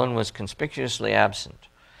 Allen was conspicuously absent.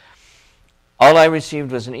 All I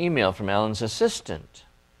received was an email from Allen's assistant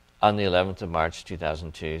on the 11th of March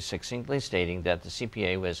 2002, succinctly stating that the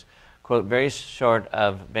CPA was, quote, very short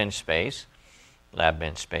of bench space, lab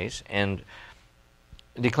bench space, and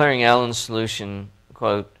declaring Allen's solution,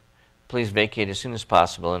 quote, please vacate as soon as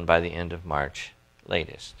possible and by the end of March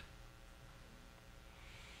latest.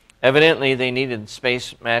 Evidently, the needed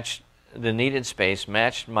space matched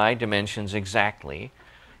my dimensions exactly.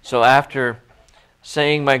 So after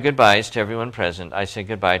saying my goodbyes to everyone present, I said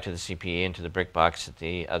goodbye to the CPE and to the brick box at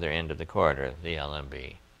the other end of the corridor, the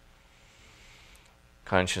LMB.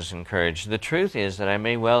 Conscious and courage. The truth is that I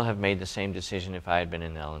may well have made the same decision if I had been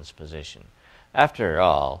in Allen's position. After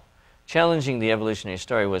all, challenging the evolutionary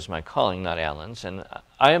story was my calling, not Allen's, and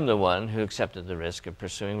I am the one who accepted the risk of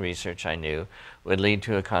pursuing research I knew would lead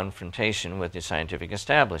to a confrontation with the scientific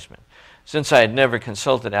establishment. Since I had never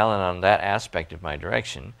consulted Allen on that aspect of my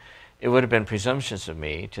direction, it would have been presumptuous of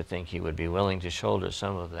me to think he would be willing to shoulder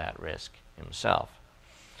some of that risk himself.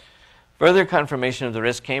 Further confirmation of the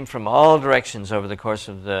risk came from all directions over the course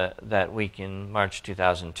of that week in March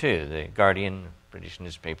 2002. The Guardian, British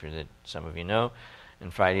newspaper that some of you know,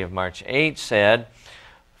 and Friday of March 8 said,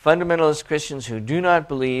 fundamentalist Christians who do not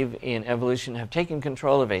believe in evolution have taken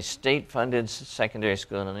control of a state-funded secondary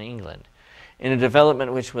school in England. In a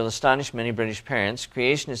development which will astonish many British parents,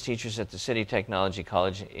 creationist teachers at the City Technology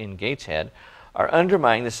College in Gateshead are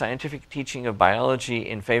undermining the scientific teaching of biology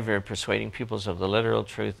in favor of persuading pupils of the literal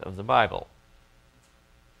truth of the Bible.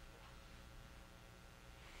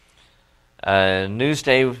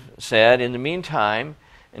 Newsday said, in the meantime,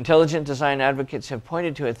 intelligent design advocates have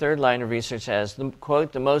pointed to a third line of research as, the,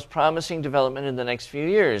 quote, the most promising development in the next few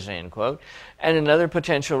years, end quote, and another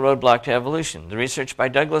potential roadblock to evolution. The research by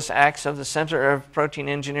Douglas Axe of the Center of Protein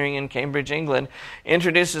Engineering in Cambridge, England,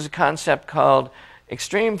 introduces a concept called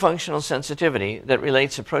extreme functional sensitivity that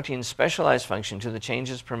relates a protein's specialized function to the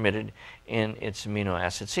changes permitted in its amino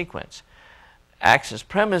acid sequence. Axe's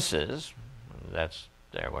premises, that's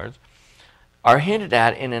their words, are hinted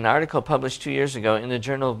at in an article published 2 years ago in the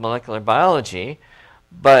Journal of Molecular Biology,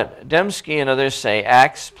 but Dembski and others say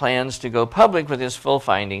Axe plans to go public with his full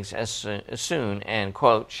findings as soon and,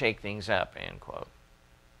 quote, shake things up, end quote.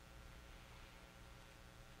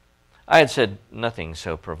 I had said nothing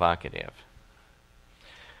so provocative.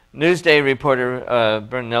 Newsday reporter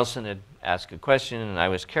Bern Nelson had asked a question, and I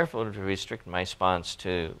was careful to restrict my response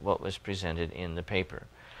to what was presented in the paper.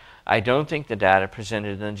 I don't think the data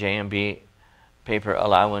presented in the JMB paper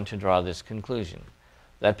allow one to draw this conclusion.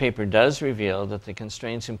 That paper does reveal that the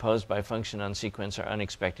constraints imposed by function on sequence are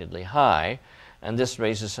unexpectedly high, and this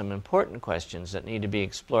raises some important questions that need to be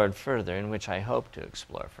explored further, and which I hope to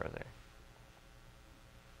explore further.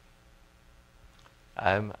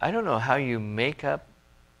 I don't know how you make up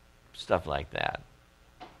stuff like that.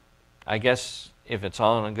 I guess if it's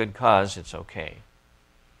all in a good cause, it's okay.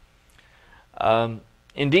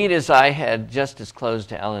 Indeed, as I had just disclosed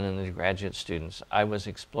to Ellen and the graduate students, I was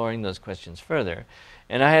exploring those questions further,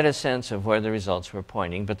 and I had a sense of where the results were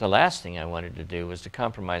pointing, but the last thing I wanted to do was to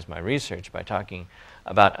compromise my research by talking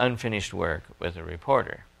about unfinished work with a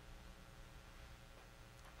reporter.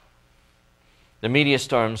 The media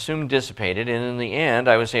storm soon dissipated, and in the end,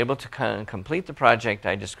 I was able to complete the project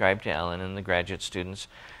I described to Ellen and the graduate students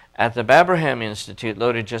at the Babraham Institute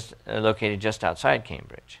located just outside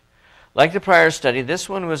Cambridge. Like the prior study, this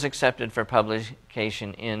one was accepted for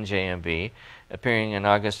publication in JMB, appearing in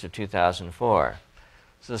August of 2004.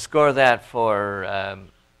 So score that for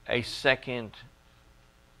a second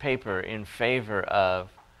paper in favor of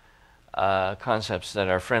concepts that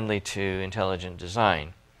are friendly to intelligent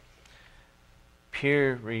design.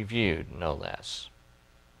 Peer-reviewed, no less.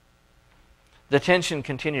 The tension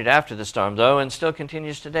continued after the storm, though, and still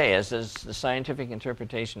continues today, as does the scientific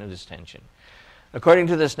interpretation of this tension. According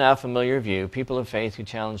to this now familiar view, people of faith who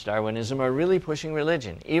challenge Darwinism are really pushing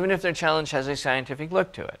religion, even if their challenge has a scientific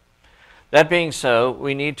look to it. That being so,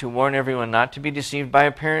 we need to warn everyone not to be deceived by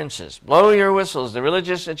appearances. Blow your whistles. The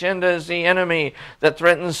religious agenda is the enemy that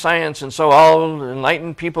threatens science, and so all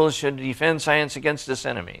enlightened people should defend science against this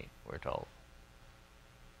enemy, we're told.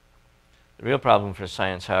 The real problem for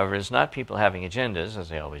science, however, is not people having agendas, as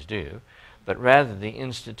they always do, but rather the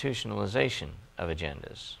institutionalization of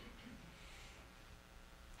agendas.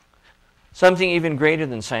 Something even greater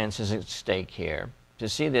than science is at stake here. To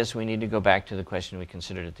see this, we need to go back to the question we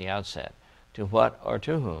considered at the outset. To what or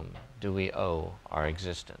to whom do we owe our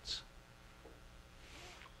existence?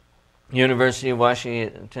 University of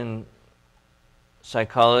Washington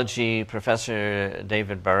psychology professor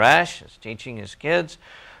David Barash is teaching his kids.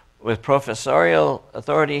 With professorial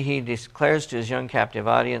authority, he declares to his young captive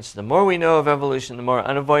audience, the more we know of evolution, the more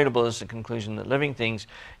unavoidable is the conclusion that living things,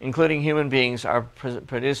 including human beings, are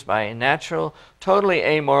produced by a natural, totally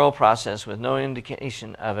amoral process with no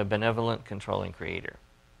indication of a benevolent, controlling creator.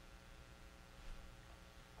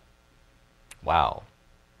 Wow.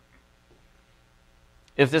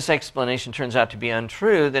 If this explanation turns out to be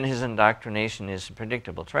untrue, then his indoctrination is a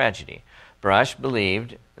predictable tragedy. Barash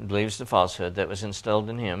believes the falsehood that was instilled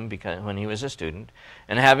in him when he was a student,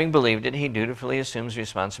 and having believed it, he dutifully assumes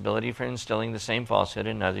responsibility for instilling the same falsehood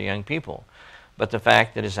in other young people. But the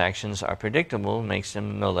fact that his actions are predictable makes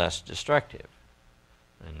them no less destructive.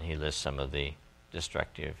 And he lists some of the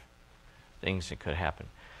destructive things that could happen.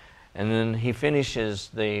 And then he finishes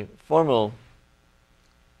the formal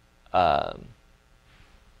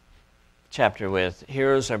chapter with,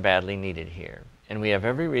 heroes are badly needed here, and we have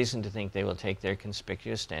every reason to think they will take their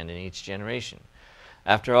conspicuous stand in each generation.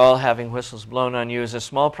 After all, having whistles blown on you is a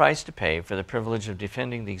small price to pay for the privilege of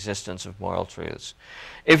defending the existence of moral truths.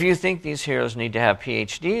 If you think these heroes need to have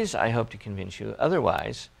PhDs, I hope to convince you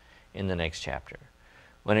otherwise in the next chapter.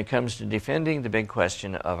 When it comes to defending the big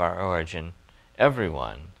question of our origin,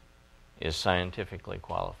 everyone is scientifically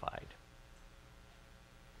qualified.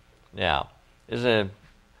 Now, there's a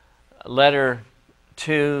letter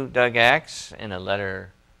to Doug Axe and a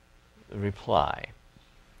letter reply.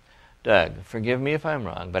 Doug, forgive me if I'm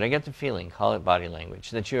wrong, but I get the feeling, call it body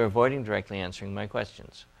language, that you're avoiding directly answering my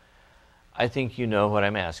questions. I think you know what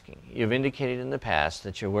I'm asking. You've indicated in the past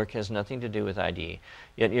that your work has nothing to do with ID,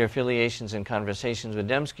 yet your affiliations and conversations with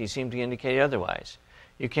Dembski seem to indicate otherwise.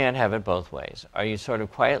 You can't have it both ways. Are you sort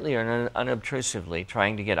of quietly or unobtrusively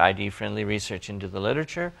trying to get ID-friendly research into the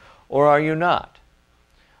literature, or are you not?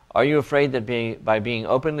 Are you afraid that by being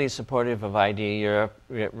openly supportive of ID,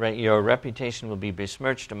 your reputation will be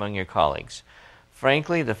besmirched among your colleagues?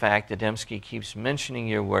 Frankly, the fact that Dembski keeps mentioning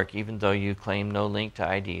your work, even though you claim no link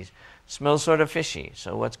to IDs, smells sort of fishy.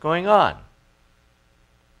 So what's going on?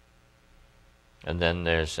 And then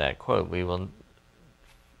there's that quote, we will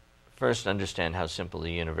first understand how simple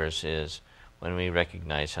the universe is when we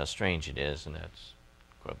recognize how strange it is. And that's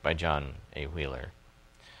a quote by John A. Wheeler.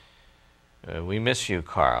 We miss you,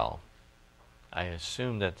 Carl. I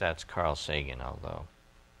assume that that's Carl Sagan, although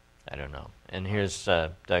I don't know. And here's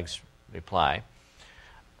Doug's reply.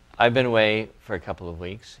 I've been away for a couple of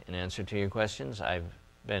weeks. In answer to your questions, I've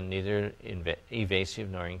been neither evasive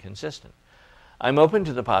nor inconsistent. I'm open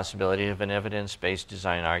to the possibility of an evidence-based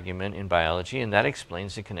design argument in biology, and that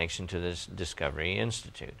explains the connection to this Discovery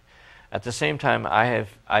Institute. At the same time, I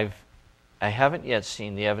haven't yet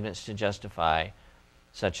seen the evidence to justify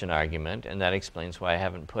such an argument, and that explains why I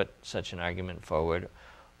haven't put such an argument forward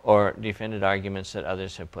or defended arguments that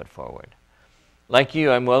others have put forward. Like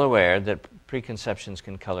you, I'm well aware that preconceptions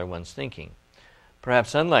can color one's thinking.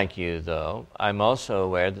 Perhaps unlike you, though, I'm also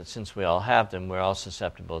aware that since we all have them, we're all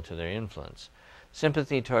susceptible to their influence.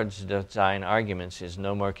 Sympathy towards design arguments is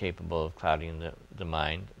no more capable of clouding the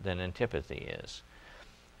mind than antipathy is.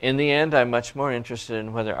 In the end, I'm much more interested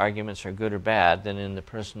in whether arguments are good or bad than in the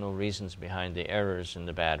personal reasons behind the errors and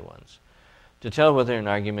the bad ones. To tell whether an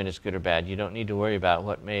argument is good or bad, you don't need to worry about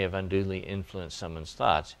what may have unduly influenced someone's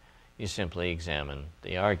thoughts. You simply examine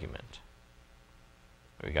the argument.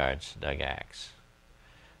 Regards, Doug Axe.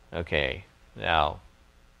 Okay, now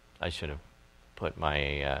I should have put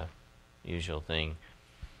my usual thing.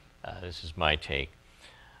 This is my take.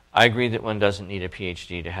 I agree that one doesn't need a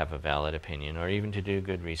PhD to have a valid opinion or even to do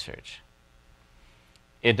good research.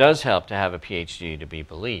 It does help to have a PhD to be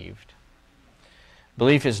believed.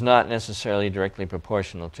 Belief is not necessarily directly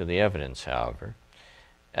proportional to the evidence, however.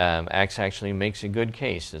 Axe actually makes a good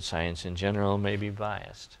case that science in general may be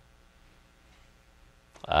biased.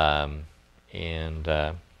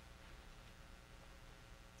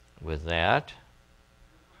 With that,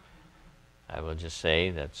 I will just say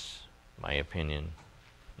that's my opinion.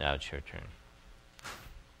 Now it's your turn.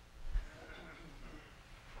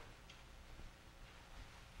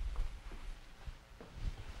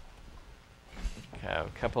 Okay,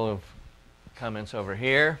 a couple of comments over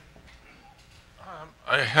here.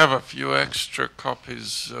 I have a few extra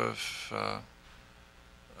copies of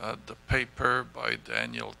the paper by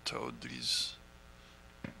Daniel Todry's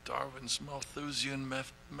Darwin's Malthusian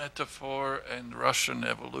Metaphor and Russian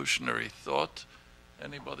Evolutionary Thought.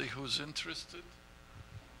 Anybody who's interested?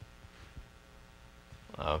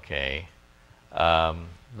 Okay.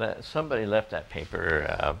 Somebody left that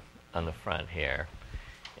paper on the front here,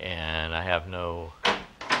 and I have no,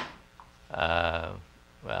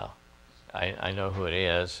 well, I know who it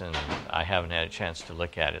is, and I haven't had a chance to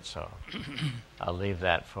look at it, so I'll leave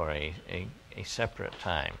that for a separate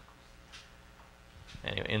time.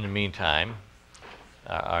 Anyway, in the meantime,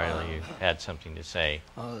 Ariel, you had something to say.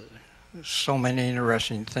 So many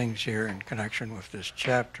interesting things here in connection with this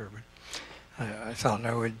chapter, but I thought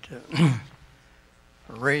I would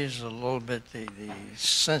raise a little bit the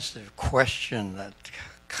sensitive question that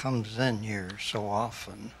comes in here so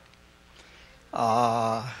often.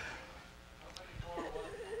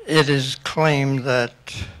 It is claimed that,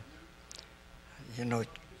 you know,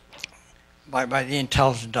 by the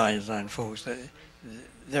intelligent design folks,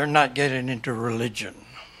 they're not getting into religion.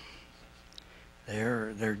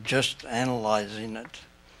 They're just analyzing it.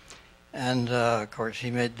 And of course,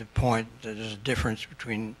 he made the point that there's a difference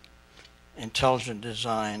between intelligent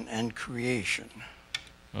design and creation.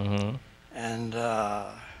 Mm-hmm. And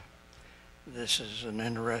this is an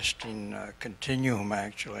interesting continuum,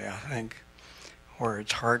 actually, I think, where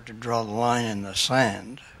it's hard to draw the line in the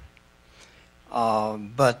sand.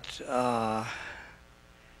 But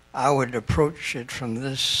I would approach it from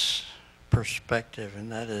this perspective,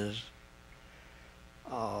 and that is,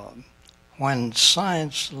 when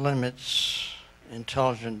science limits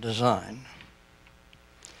intelligent design,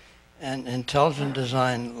 and intelligent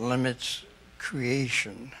design limits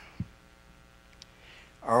creation,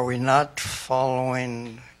 are we not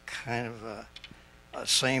following kind of a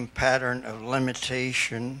same pattern of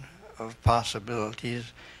limitation of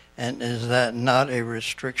possibilities? And is that not a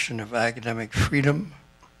restriction of academic freedom?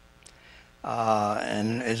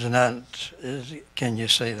 And can you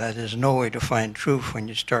say that is no way to find truth when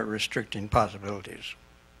you start restricting possibilities?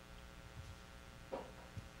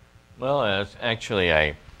 Well, actually,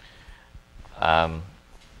 I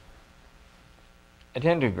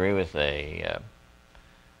tend to agree with the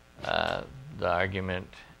argument.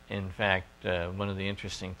 In fact, one of the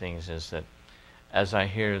interesting things is that as I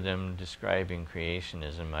hear them describing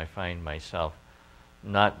creationism, I find myself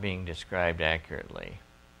not being described accurately.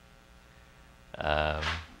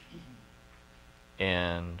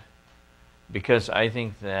 And because I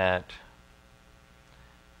think that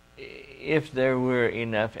if there were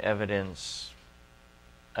enough evidence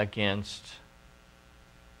against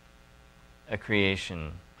a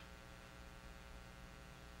creation,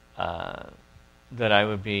 that I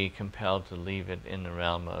would be compelled to leave it in the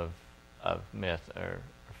realm of myth or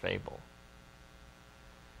fable.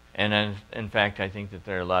 And in fact, I think that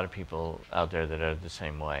there are a lot of people out there that are the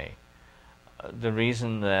same way. The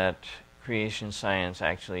reason that creation science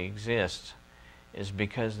actually exists is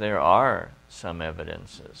because there are some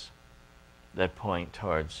evidences that point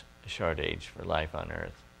towards a short age for life on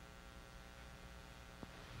Earth.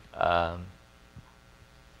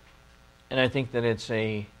 And I think that it's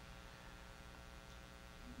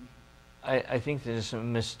I think that it's a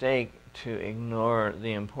mistake to ignore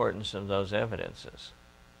the importance of those evidences.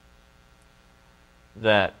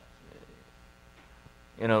 That,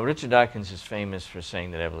 Richard Dawkins is famous for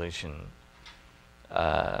saying that evolution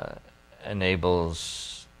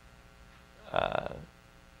enables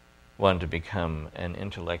one to become an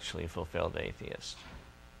intellectually fulfilled atheist.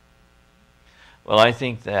 Well, I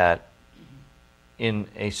think that in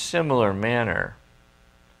a similar manner,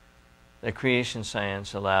 that creation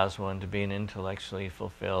science allows one to be an intellectually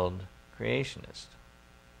fulfilled creationist.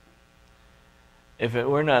 If it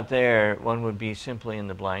were not there, one would be simply in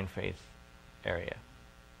the blind faith area.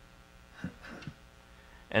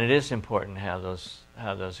 And it is important how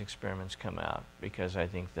those experiments come out, because I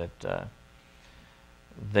think that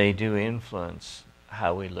they do influence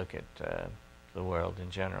how we look at the world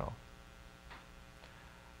in general.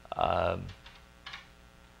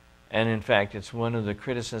 And in fact, it's one of the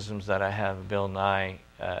criticisms that I have of Bill Nye,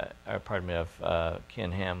 of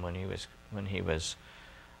Ken Ham when he was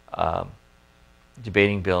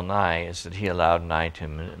debating Bill Nye, is that he allowed Nye to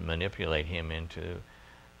manipulate him into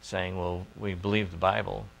saying, "Well, we believe the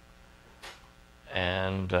Bible,"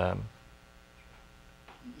 and of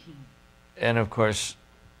course,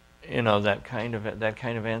 that kind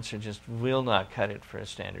of answer just will not cut it for a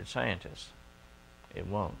standard scientist. It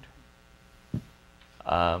won't.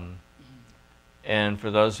 And for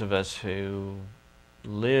those of us who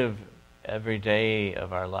live every day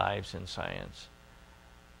of our lives in science,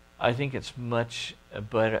 I think it's a much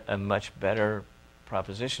better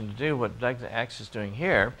proposition to do what Doug Axe is doing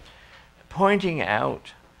here, pointing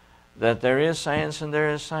out that there is science and there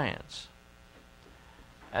is science.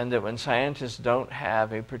 And that when scientists don't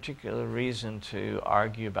have a particular reason to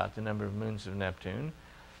argue about the number of moons of Neptune,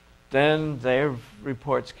 then their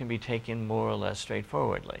reports can be taken more or less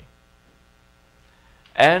straightforwardly.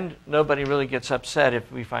 And nobody really gets upset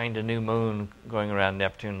if we find a new moon going around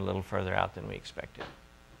Neptune a little further out than we expected.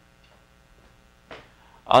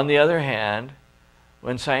 On the other hand,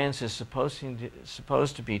 when science is supposed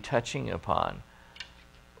to be touching upon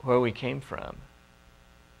where we came from,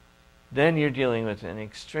 then you're dealing with an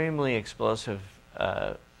extremely explosive,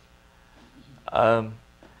 and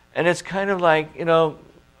it's kind of like,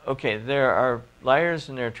 okay, there are liars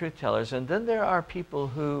and there are truth tellers, and then there are people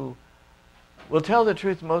who will tell the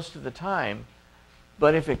truth most of the time,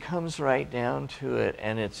 but if it comes right down to it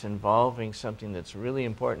and it's involving something that's really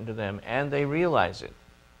important to them and they realize it,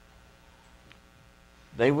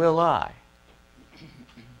 they will lie.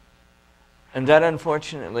 And that,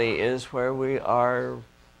 unfortunately, is where we are,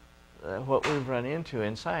 what we've run into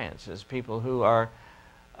in science, is people who are,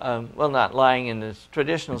 not lying in the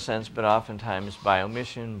traditional sense, but oftentimes by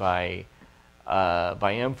omission, by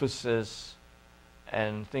emphasis,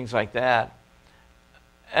 and things like that.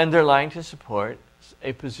 And they're lying to support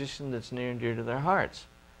a position that's near and dear to their hearts.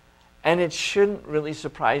 And it shouldn't really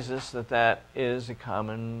surprise us that that is a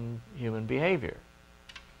common human behavior.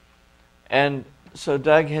 And so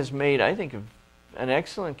Doug has made, I think, an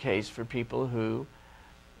excellent case for people who,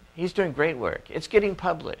 he's doing great work. It's getting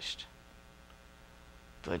published.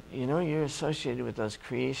 but you know, you're associated with those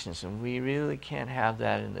creations, and we really can't have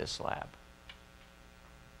that in this lab.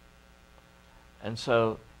 And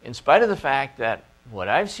so, in spite of the fact that what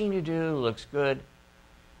I've seen you do looks good,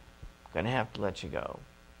 I'm going to have to let you go.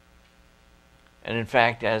 And in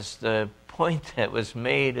fact, as the point that was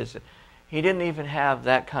made is that he didn't even have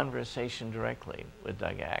that conversation directly with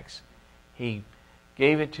Doug Axe. He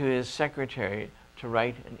gave it to his secretary to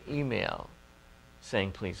write an email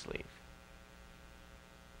saying, please leave.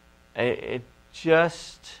 It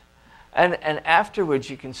just, and afterwards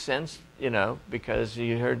you can sense, you know, because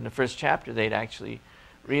you heard in the first chapter they'd actually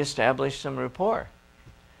reestablished some rapport.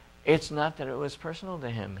 It's not that it was personal to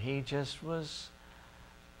him. He just was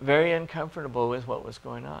very uncomfortable with what was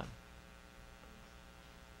going on.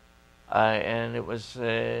 And it was,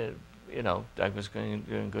 you know, Doug was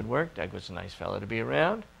doing good work. Doug was a nice fellow to be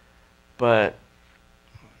around. But,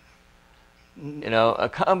 you know, a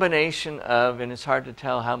combination of, and it's hard to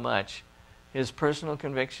tell how much, his personal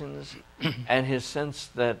convictions and his sense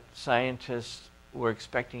that scientists were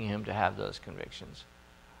expecting him to have those convictions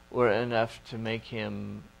were enough to make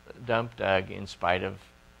him dump Doug in spite of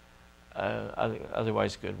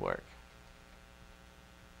otherwise good work.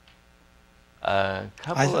 We have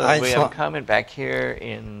a comment back here,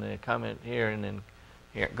 in the comment here, and then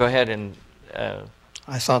here. Go ahead and...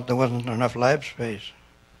 I thought there wasn't enough lab space.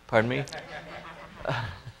 Pardon me?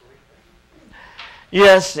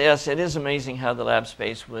 Yes, it is amazing how the lab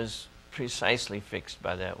space was precisely fixed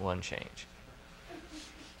by that one change.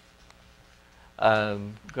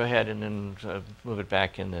 Go ahead and then move it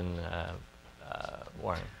back, and then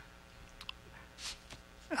Warren.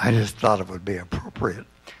 I just thought it would be appropriate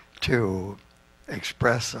to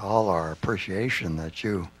express all our appreciation that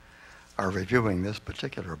you are reviewing this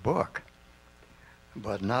particular book.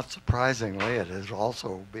 But not surprisingly, it is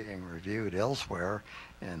also being reviewed elsewhere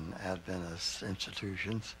in Adventist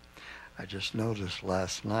institutions. I just noticed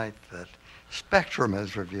last night that Spectrum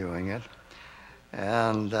is reviewing it,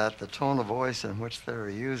 and that the tone of voice in which they're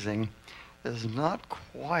using is not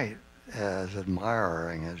quite as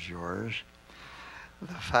admiring as yours.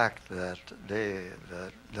 The fact that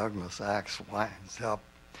Douglas Axe winds up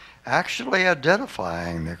actually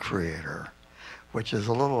identifying the creator, which is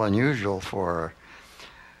a little unusual for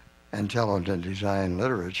intelligent design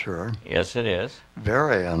literature. Yes, it is.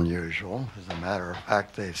 Very unusual. As a matter of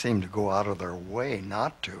fact, they seem to go out of their way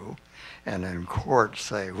not to, and in court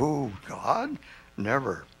say, "Who, God?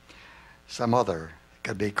 Never." Some other,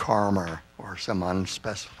 could be karma or some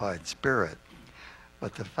unspecified spirit.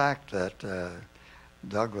 But the fact that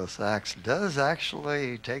Douglas Axe does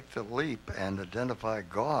actually take the leap and identify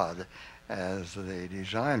God as the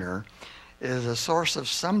designer is a source of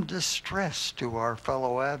some distress to our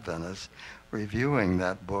fellow Adventists reviewing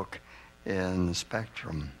that book in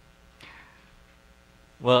Spectrum.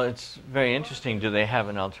 Well, it's very interesting. Do they have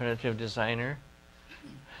an alternative designer?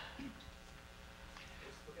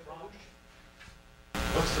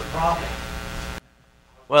 What's the problem?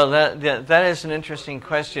 Well, that is an interesting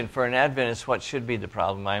question. For an Adventist, what should be the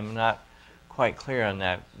problem? I'm not quite clear on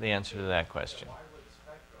that, the answer to that question.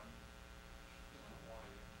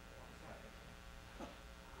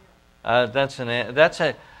 That's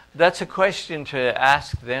a question to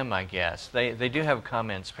ask them, I guess. They do have a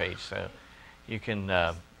comments page, so you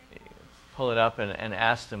can pull it up and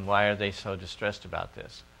ask them, why are they so distressed about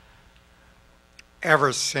this?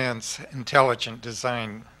 Ever since intelligent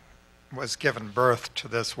design was given birth to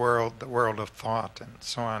this world, the world of thought and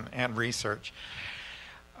so on, and research,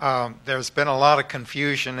 there's been a lot of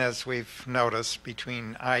confusion, as we've noticed,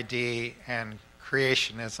 between ID and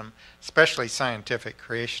creationism, especially scientific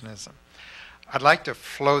creationism. I'd like to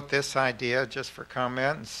float this idea just for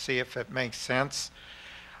comment and see if it makes sense.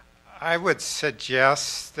 I would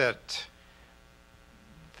suggest that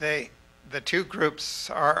the two groups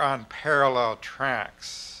are on parallel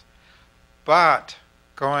tracks, but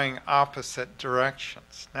going opposite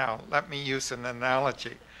directions. Now, let me use an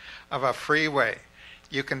analogy of a freeway.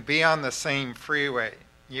 You can be on the same freeway.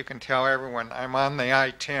 You can tell everyone, I'm on the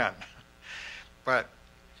I-10. But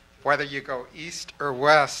whether you go east or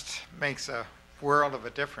west makes a world of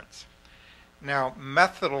a difference. Now,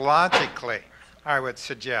 methodologically, I would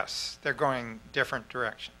suggest they're going different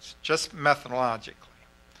directions, just methodologically.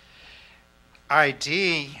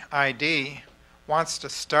 ID wants to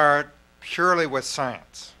start purely with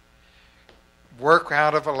science. Work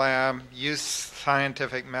out of a lab, use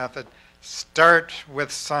scientific method, start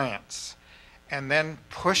with science, and then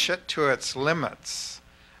push it to its limits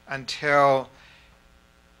until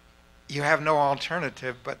you have no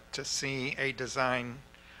alternative but to see a designer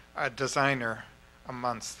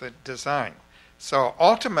amongst the design. So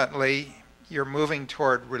ultimately, you're moving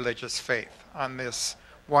toward religious faith on this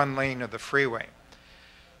one lane of the freeway.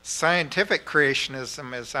 Scientific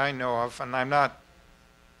creationism, as I know of, and I'm not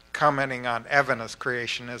commenting on evidence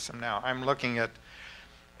creationism now, I'm looking at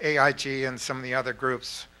AIG and some of the other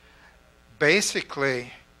groups.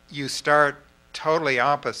 Basically, you start totally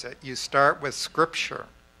opposite. You start with Scripture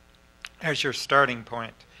as your starting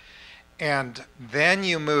point. And then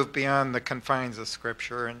you move beyond the confines of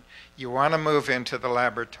Scripture, and you want to move into the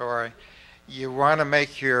laboratory. You want to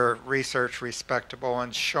make your research respectable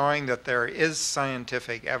and showing that there is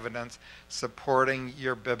scientific evidence supporting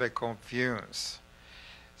your biblical views.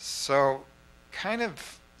 So kind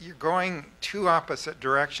of you're going two opposite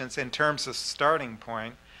directions in terms of starting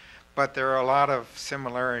point, but there are a lot of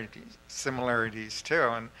similarities too.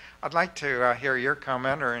 And I'd like to hear your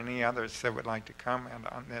comment or any others that would like to comment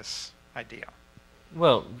on this idea.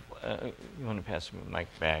 Well, you want to pass the mic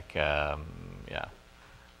back? Yeah.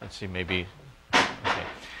 Let's see, maybe. Okay.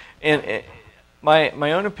 And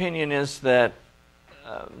my own opinion is that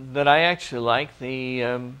that I actually like the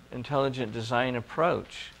intelligent design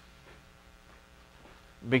approach,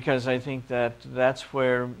 because I think that that's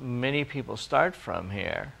where many people start from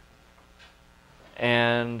here.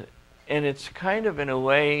 And it's kind of, in a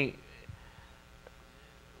way,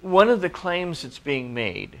 one of the claims that's being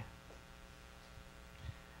made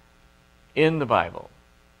in the Bible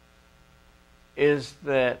is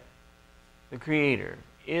that the Creator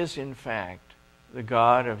is, in fact, the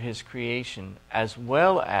God of His creation, as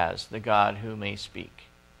well as the God who may speak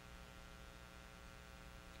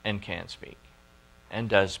and can speak and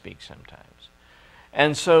does speak sometimes.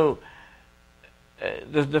 And so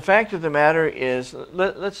the fact of the matter is,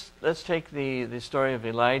 let's take the story of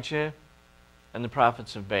Elijah and the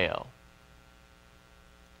prophets of Baal.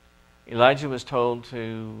 Elijah was told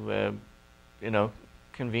to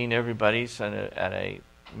convene everybody at a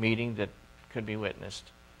meeting that could be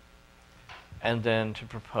witnessed, and then to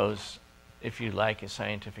propose, if you like, a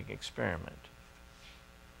scientific experiment.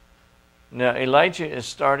 Now, Elijah is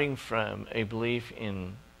starting from a belief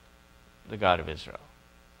in the God of Israel.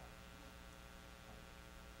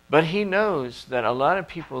 But he knows that a lot of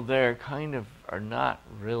people there kind of are not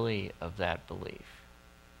really of that belief.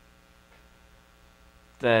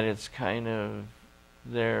 That it's kind of,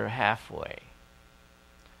 they're halfway.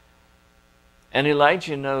 And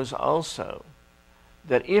Elijah knows also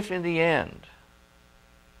that if in the end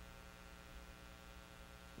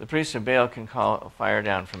the priests of Baal can call fire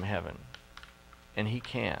down from heaven, and he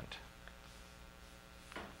can't,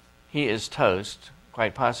 he is toast,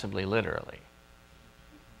 quite possibly literally.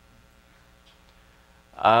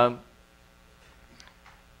 And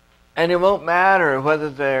it won't matter whether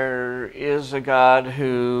there is a God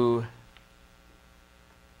who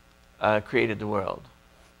created the world.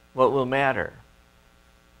 What will matter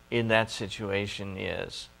in that situation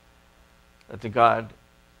is that the God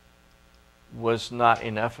was not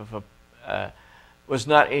enough of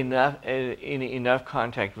in enough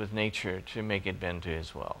contact with nature to make it bend to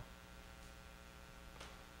His will.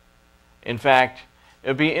 In fact, it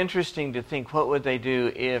would be interesting to think, what would they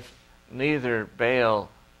do if neither Baal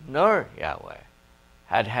nor Yahweh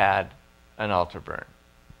had an altar burn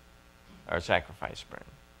or a sacrifice burn?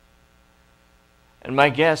 And my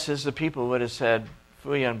guess is the people would have said,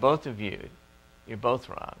 "Phooey on both of you, you're both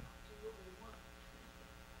wrong."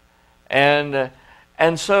 And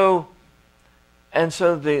so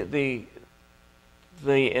the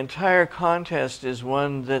entire contest is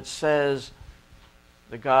one that says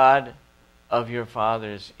the God of your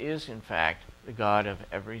fathers is, in fact, the God of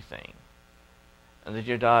everything. And that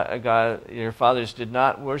your fathers did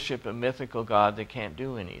not worship a mythical God that can't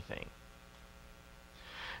do anything.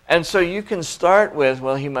 And so you can start with,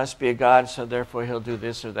 well, he must be a God, so therefore he'll do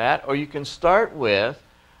this or that. Or you can start with,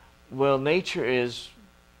 well, nature is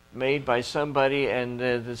made by somebody, and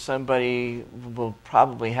the somebody will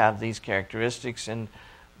probably have these characteristics, and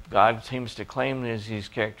God seems to claim there's these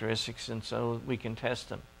characteristics, and so we can test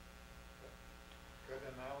them. Good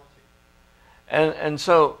analogy. And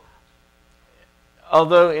so,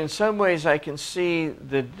 although in some ways I can see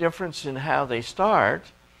the difference in how they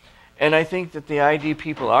start, and I think that the ID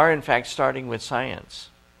people are in fact starting with science,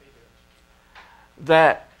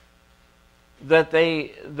 that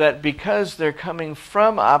because they're coming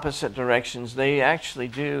from opposite directions, they actually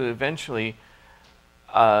do eventually,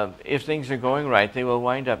 if things are going right, they will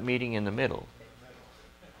wind up meeting in the middle.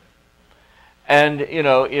 And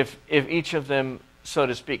if each of them, so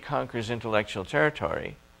to speak, conquers intellectual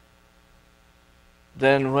territory,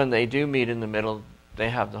 then when they do meet in the middle, they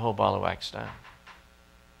have the whole ball of wax done.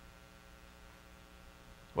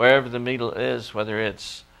 Wherever the middle is, whether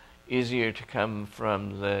it's easier to come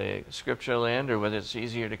from the scriptural end or whether it's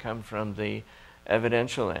easier to come from the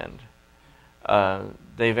evidential end.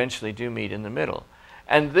 They eventually do meet in the middle.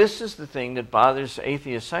 And this is the thing that bothers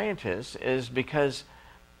atheist scientists, is because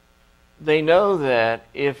they know that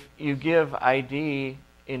if you give ID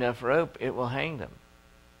enough rope, it will hang them.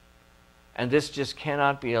 And this just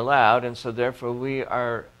cannot be allowed, and so therefore we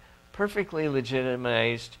are perfectly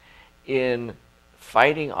legitimized in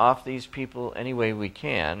fighting off these people any way we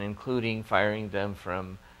can, including firing them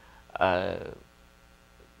from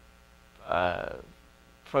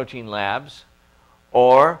protein labs,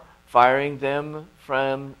 or firing them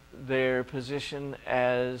from their position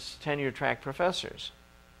as tenure-track professors.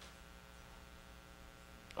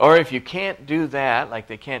 Or if you can't do that, like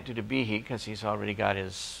they can't do to Behe because he's already got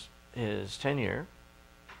his tenure,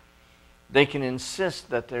 they can insist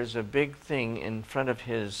that there's a big thing in front of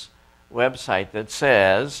his website that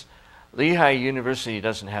says, Lehigh University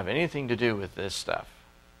doesn't have anything to do with this stuff.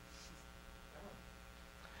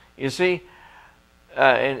 You see,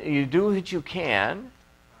 and you do what you can,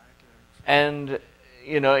 and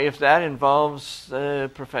if that involves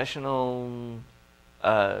professional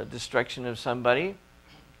destruction of somebody,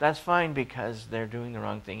 that's fine because they're doing the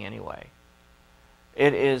wrong thing anyway.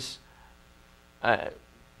 It is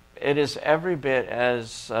every bit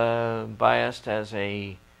as biased as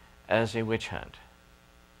a witch hunt.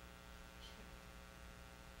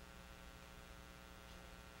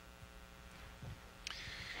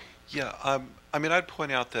 Yeah, I mean, I'd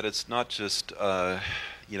point out that it's not just,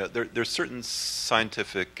 there's certain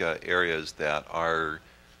scientific areas that are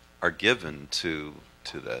given to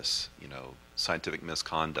this, scientific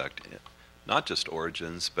misconduct, not just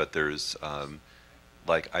origins, but there's,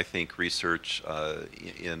 I think research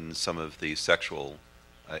in some of the sexual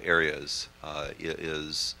areas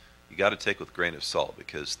is, you got to take with a grain of salt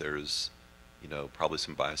because there's, probably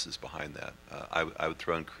some biases behind that. I would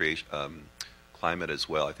throw in climate as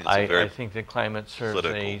well. I think it's I think that climate serves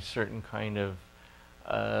political. a certain kind of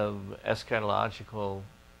eschatological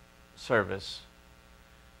service.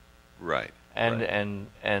 Right. And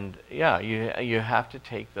yeah, you have to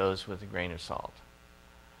take those with a grain of salt.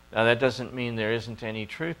 Now that doesn't mean there isn't any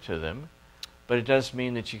truth to them, but it does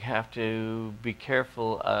mean that you have to be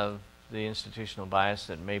careful of the institutional bias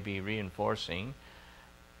that may be reinforcing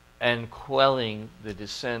and quelling the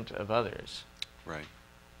dissent of others. Right.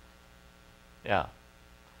 Yeah.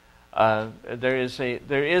 There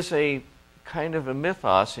is a kind of a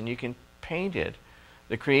mythos, and you can paint it.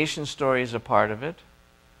 The creation story is a part of it.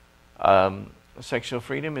 Sexual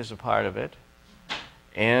freedom is a part of it.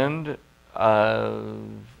 And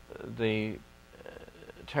the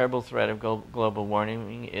terrible threat of global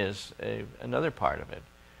warming is another part of it.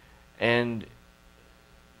 And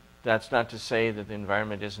that's not to say that the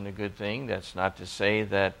environment isn't a good thing. That's not to say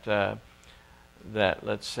that,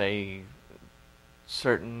 let's say,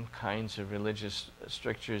 certain kinds of religious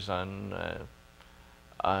strictures on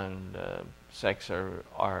sex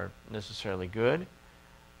are necessarily good,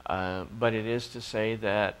 but it is to say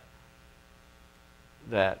that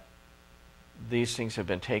these things have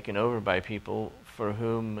been taken over by people for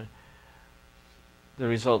whom the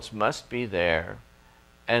results must be there,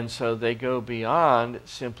 and so they go beyond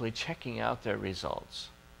simply checking out their results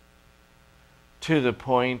to the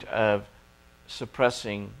point of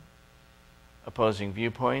suppressing opposing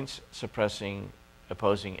viewpoints, suppressing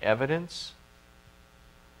opposing evidence.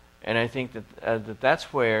 And I think that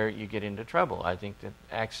that's where you get into trouble. I think that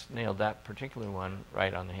Axe nailed that particular one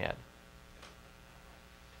right on the head.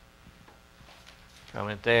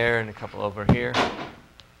 Comment there and a couple over here.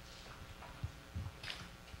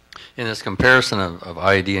 In this comparison of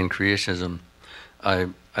ID and creationism, I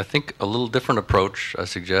think a little different approach, I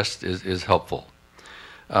suggest, is helpful.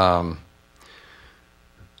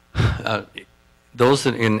 Those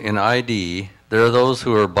in ID, there are those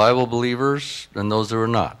who are Bible believers and those who are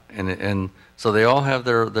not, and so they all have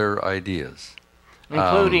their ideas.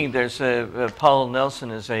 Including, there's Paul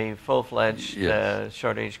Nelson is a full-fledged yes.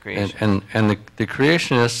 short-age creationist. And the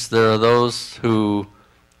creationists, there are those who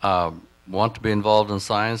want to be involved in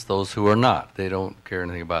science, those who are not. They don't care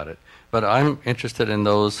anything about it. But I'm interested in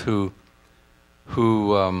those who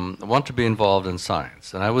want to be involved in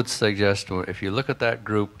science. And I would suggest, if you look at that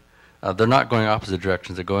group, they're not going opposite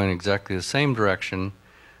directions. They're going exactly the same direction.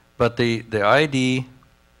 But the ID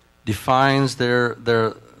defines their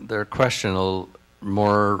question a little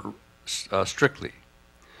more strictly.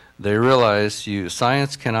 They realize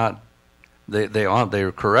science cannot.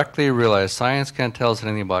 They correctly realize science can't tell us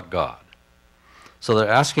anything about God. So they're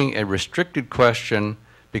asking a restricted question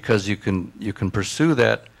because you can pursue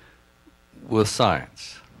that with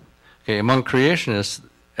science. Okay, among creationists,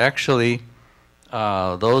 actually,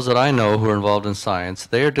 those that I know who are involved in science,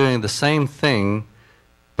 they are doing the same thing,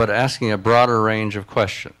 but asking a broader range of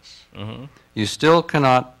questions. Mm-hmm. You still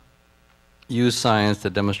cannot use science to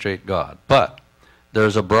demonstrate God, but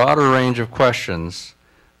there's a broader range of questions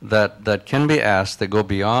that can be asked that go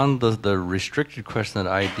beyond the restricted question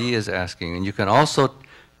that ID is asking. And you can also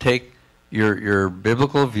take your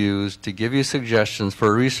biblical views to give you suggestions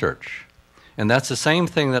for research. And that's the same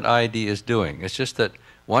thing that ID is doing. It's just that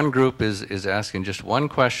one group is asking just one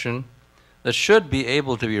question that should be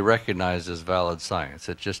able to be recognized as valid science.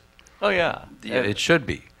 It just, Oh yeah. it should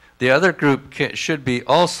be. The other group should be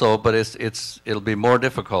also, but it'll be more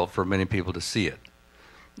difficult for many people to see it.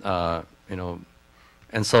 You know,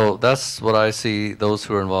 and so that's what I see those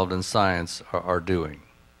who are involved in science are doing.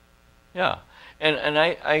 Yeah, and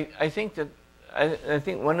I think that I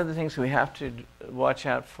think one of the things we have to watch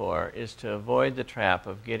out for is to avoid the trap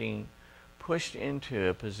of getting pushed into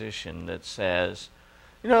a position that says,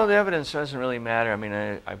 you know, the evidence doesn't really matter. I mean,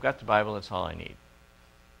 I've got the Bible. That's all I need.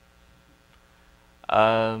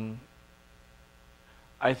 I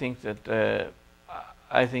think that the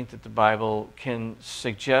Bible can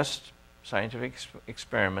suggest scientific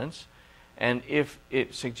experiments, and if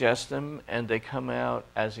it suggests them and they come out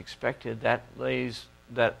as expected, that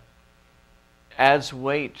adds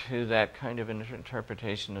weight to that kind of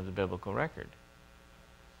interpretation of the biblical record.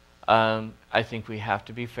 I think we have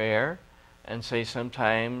to be fair and say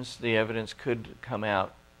sometimes the evidence could come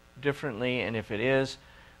out differently, and if it is,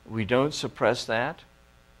 we don't suppress that,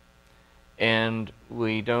 and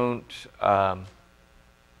we don't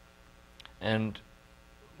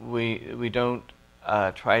we don't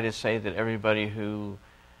try to say that everybody who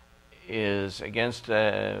is against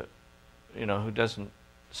you know, who doesn't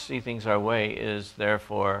see things our way is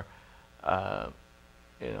therefore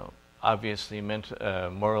you know, obviously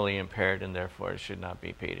morally impaired and therefore should not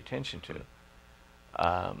be paid attention to.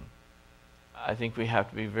 I think we have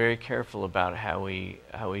to be very careful about how we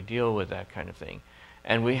deal with that kind of thing,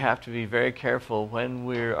 and we have to be very careful when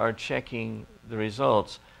we are checking the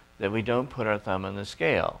results that we don't put our thumb on the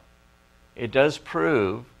scale. It does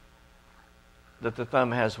prove that the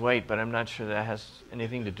thumb has weight, but I'm not sure that has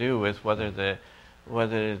anything to do with whether the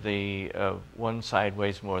one side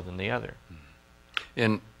weighs more than the other.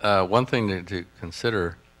 And one thing to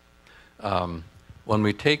consider, when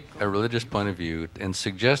we take a religious point of view and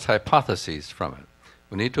suggest hypotheses from it,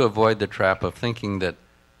 we need to avoid the trap of thinking that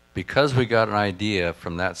because we got an idea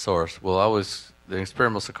from that source, the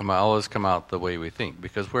experiments will always come out the way we think,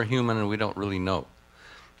 because we're human and we don't really know.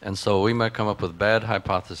 And so we might come up with bad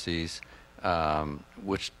hypotheses,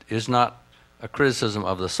 which is not a criticism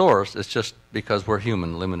of the source, it's just because we're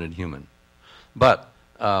human, limited human. But,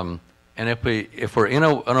 and if we're in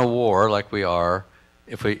a war like we are,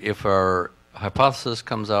 if our hypothesis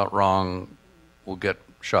comes out wrong, we'll get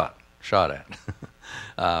shot at,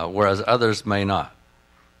 whereas others may not.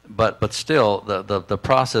 But still, the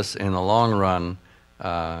process in the long run,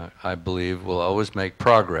 I believe, will always make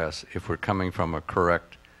progress if we're coming from a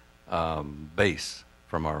correct base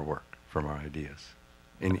from our work, from our ideas.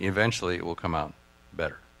 And eventually it will come out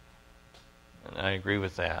better. And I agree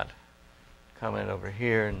with that. Comment over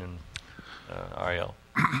here, and then Ariel.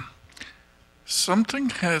 Something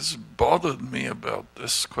has bothered me about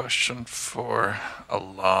this question for a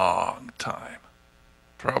long time,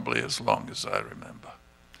 probably as long as I remember.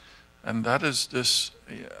 And that is this,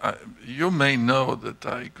 you may know that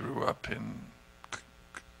I grew up in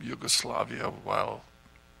Yugoslavia while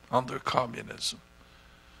under communism,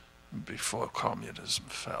 before communism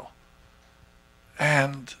fell.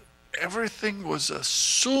 And everything was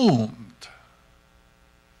assumed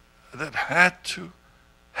that had to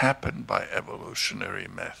happen by evolutionary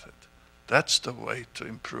method. That's the way to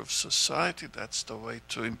improve society, that's the way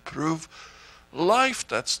to improve life,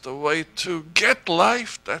 that's the way to get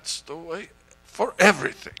life, that's the way for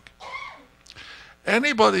everything.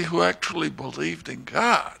 Anybody who actually believed in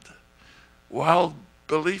God, while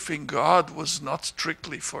belief in God was not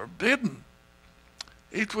strictly forbidden,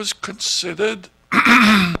 it was considered in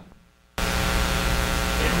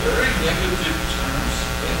very negative terms,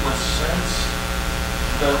 in the sense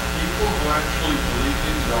that people who actually believed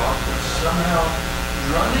in God were somehow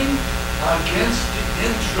running against the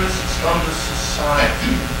interests of the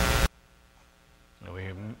society.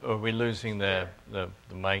 Are we losing the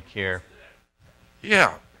mic here?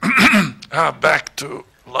 Yeah. Back to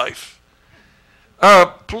life.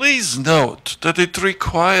 Please note that it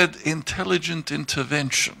required intelligent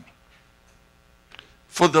intervention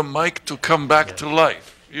for the mic to come back to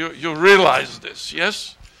life. You realize this,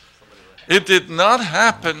 yes? It did not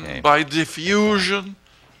happen by diffusion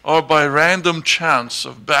or by random chance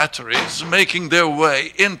of batteries making their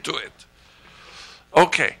way into it.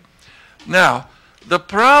 Okay. Now, the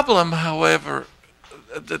problem, however,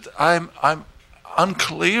 that I'm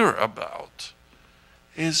unclear about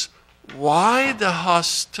is why the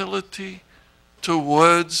hostility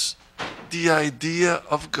towards the idea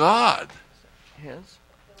of God? His?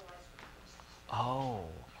 Oh.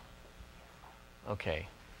 Okay.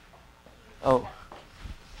 Oh.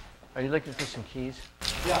 Are you looking for some keys?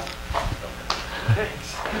 Yeah.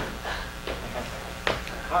 Thanks.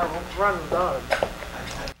 I won't run the dog.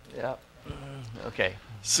 Yep. Okay.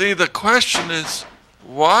 See, the question is,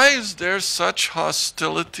 why is there such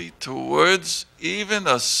hostility towards even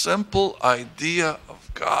a simple idea of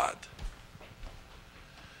God?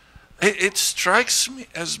 It strikes me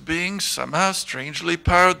as being somehow strangely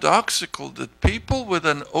paradoxical that people with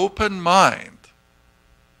an open mind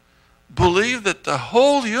believe that the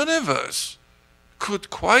whole universe could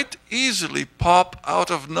quite easily pop out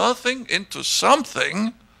of nothing into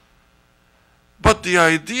something, but the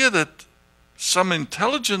idea that some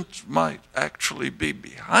intelligence might actually be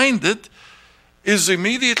behind it is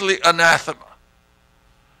immediately anathema.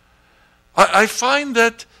 I find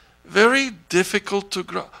that very difficult to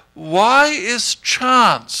grasp. Why is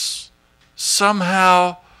chance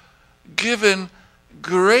somehow given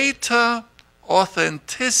greater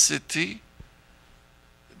authenticity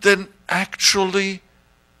than actually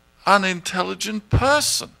an intelligent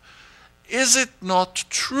person? Is it not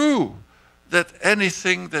true that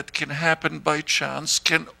anything that can happen by chance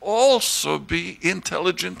can also be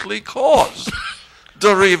intelligently caused?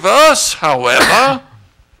 The reverse, however,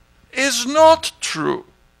 is not true.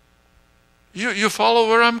 You follow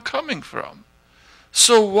where I'm coming from.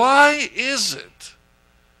 So why is it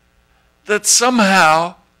that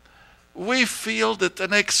somehow we feel that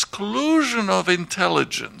an exclusion of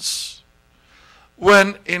intelligence,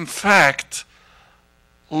 when in fact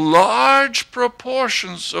large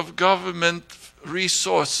proportions of government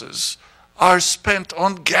resources are spent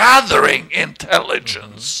on gathering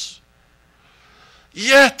intelligence,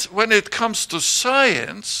 yet when it comes to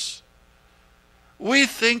science, we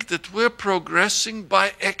think that we're progressing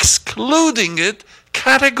by excluding it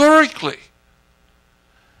categorically?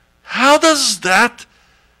 How does that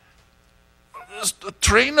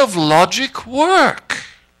train of logic work?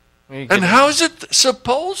 And how is it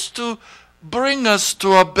supposed to bring us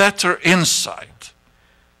to a better insight?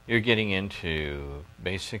 You're getting into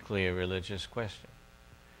basically a religious question.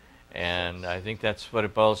 And I think that's what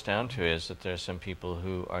it boils down to, is that there are some people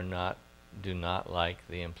who do not like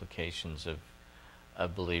the implications of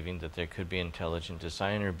believing that there could be an intelligent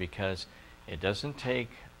designer, because it doesn't take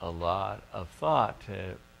a lot of thought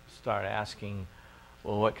to start asking,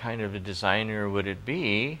 well, what kind of a designer would it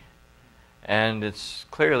be? And it's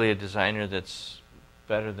clearly a designer that's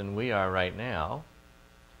better than we are right now.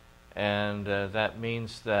 And that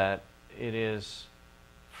means that it is,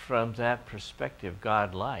 from that perspective,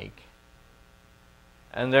 God-like.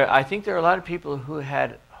 And I think there are a lot of people who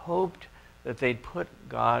had hoped that they'd put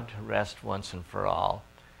God to rest once and for all.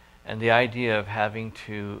 And the idea of having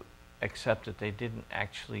to accept that they didn't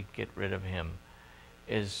actually get rid of him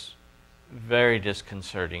is very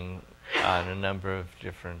disconcerting on a number of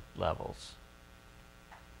different levels.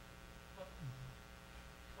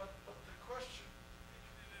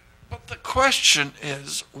 But the question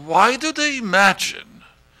is, why do they imagine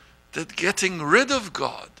that getting rid of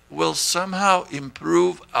God will somehow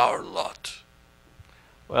improve our lot?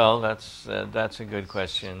 Well, that's a good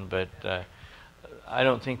question, but I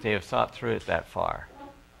don't think they have thought through it that far.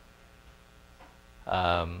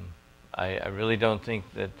 I really don't think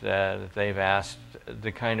that they've asked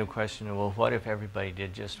the kind of question, well, what if everybody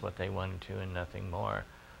did just what they wanted to and nothing more?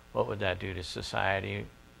 What would that do to society?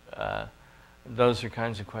 Those are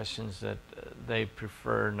kinds of questions that they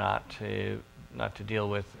prefer not to deal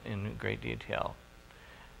with in great detail.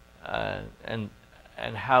 And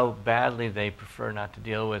how badly they prefer not to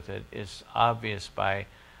deal with it is obvious by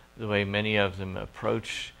the way many of them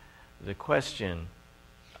approach the question.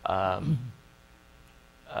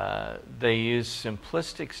 They use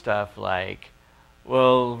simplistic stuff like,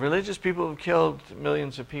 well, religious people have killed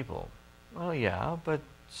millions of people. Well, yeah, but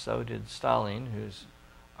so did Stalin, who's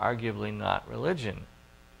arguably not religion.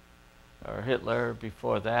 Or Hitler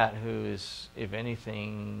before that, who is, if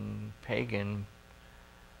anything, pagan,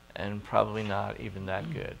 and probably not even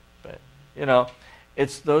that good. But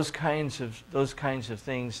it's those kinds of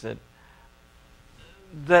things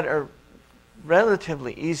that are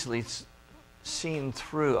relatively easily seen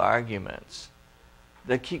through arguments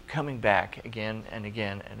that keep coming back again and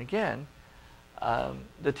again and again,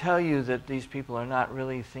 that tell you that these people are not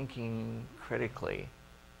really thinking critically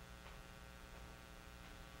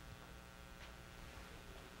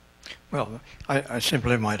Well, I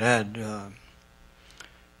simply might add,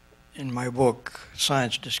 in my book,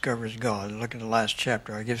 Science Discovers God, look at the last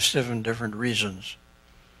chapter, I give 7 different reasons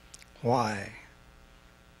why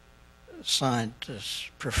scientists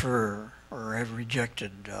prefer or have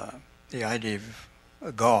rejected the idea of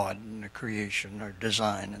a God and a creation or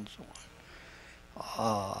design and so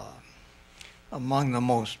on. Among the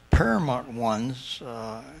most paramount ones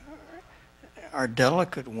are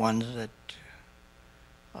delicate ones that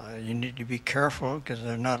you need to be careful because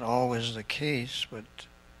they're not always the case, but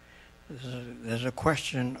there's a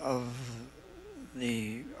question of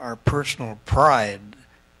our personal pride.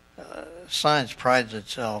 Science prides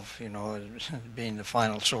itself, as being the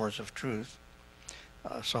final source of truth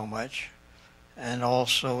so much, and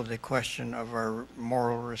also the question of our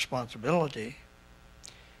moral responsibility.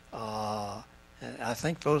 I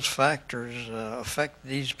think those factors affect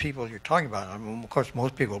these people you're talking about. I mean, of course,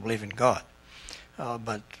 most people believe in God,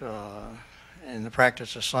 but in the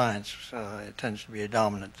practice of science, it tends to be a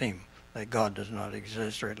dominant theme, that God does not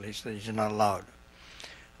exist, or at least that he's not allowed.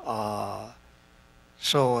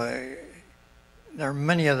 There are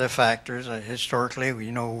many other factors. Historically,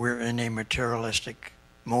 we're in a materialistic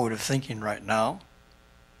mode of thinking right now.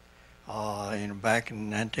 Back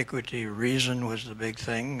in antiquity, reason was the big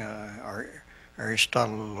thing.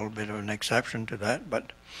 Aristotle, a little bit of an exception to that,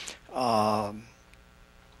 but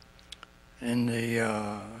in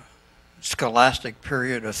the scholastic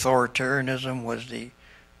period, authoritarianism was the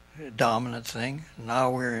dominant thing. Now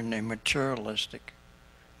we're in a materialistic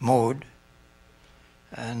mode,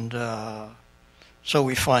 and so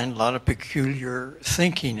we find a lot of peculiar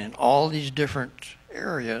thinking in all these different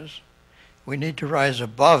areas. We need to rise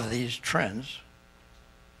above these trends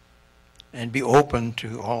and be open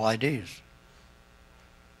to all ideas.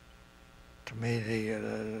 To me,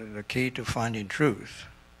 the key to finding truth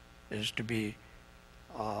is to be,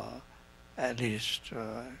 at least,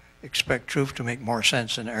 expect truth to make more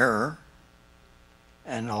sense than error,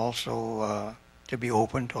 and also to be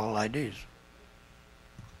open to all ideas.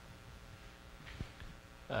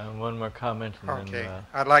 One more comment. And Okay. then,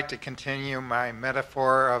 I'd like to continue my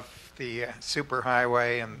metaphor of the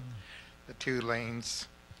superhighway and the 2 lanes,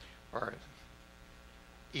 or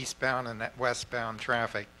eastbound and westbound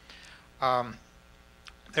traffic.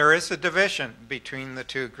 There is a division between the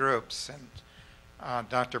 2 groups, and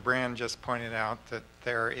Dr. Brand just pointed out that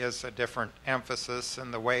there is a different emphasis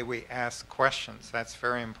in the way we ask questions. That's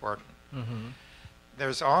very important. mm-hmm.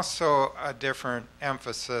 There's also a different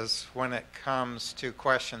emphasis when it comes to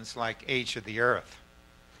questions like age of the earth.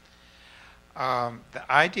 The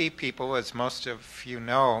ID people, as most of you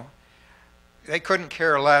know, they couldn't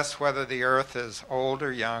care less whether the earth is old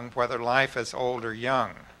or young, whether life is old or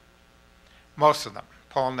young. Most of them.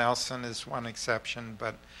 Paul Nelson is one exception,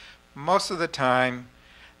 but most of the time,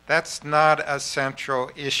 that's not a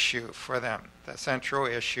central issue for them. The central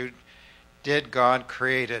issue, did God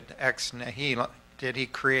create it ex nihilo? Did he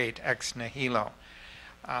create ex nihilo?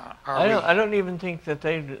 I don't even think that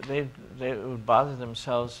they would bother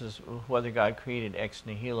themselves as whether God created ex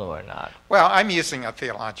nihilo or not. Well, I'm using a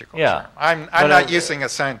theological term. I'm But, not using a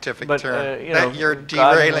scientific term. You're God may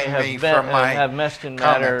derailing have me from my have messed in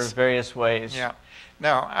matter comments. various ways. Yeah.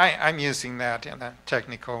 No, I'm using that in a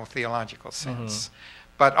technical, theological sense. Mm-hmm.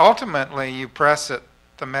 But ultimately, you press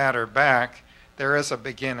the matter back, there is a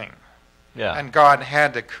beginning. Yeah. And God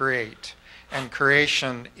had to create. And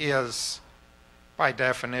creation is, by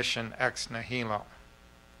definition, ex nihilo.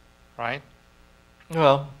 Right?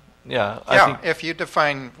 Well, yeah. Yeah, I think, if you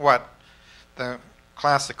define what the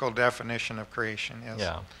classical definition of creation is.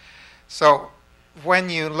 yeah. So when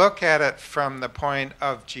you look at it from the point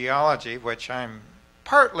of geology, which I'm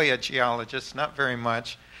partly a geologist, not very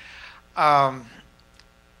much,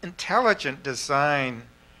 intelligent design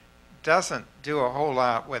doesn't do a whole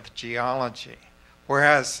lot with geology,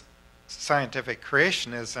 whereas scientific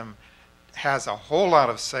creationism has a whole lot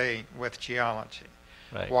of say with geology.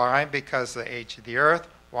 Right. Why? Because of the age of the earth.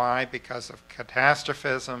 Why? Because of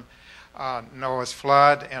catastrophism, Noah's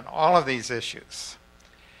flood, and all of these issues.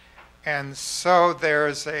 And so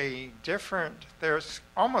there's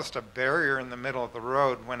almost a barrier in the middle of the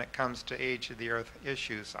road when it comes to age of the earth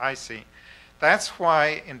issues, I see. That's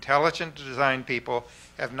why intelligent design people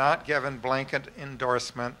have not given blanket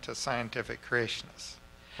endorsement to scientific creationists.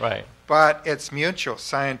 Right. But it's mutual.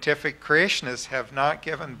 Scientific creationists have not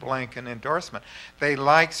given blanket endorsement. They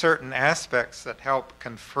like certain aspects that help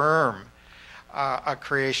confirm a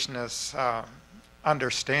creationist's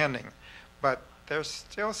understanding. But there's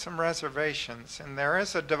still some reservations, and there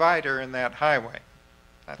is a divider in that highway.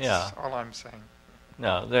 That's all I'm saying.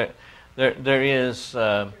 No, there is.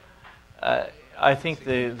 I think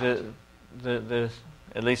the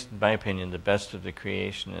at least in my opinion, the best of the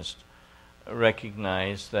creationists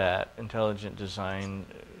recognize that intelligent design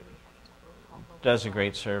does a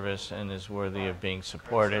great service and is worthy of being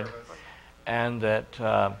supported, and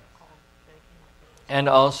that and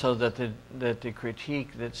also that the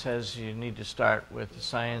critique that says you need to start with the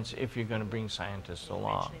science if you're going to bring scientists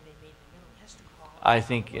along, I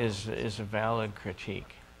think is a valid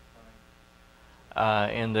critique.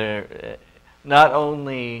 And there, not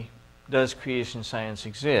only does creation science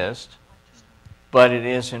exist, but it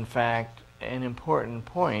is in fact an important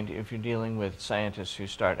point if you're dealing with scientists who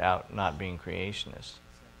start out not being creationists.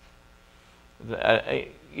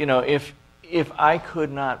 You know, if I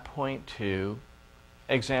could not point to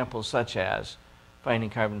examples such as finding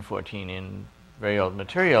carbon-14 in very old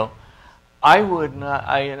material, I would not.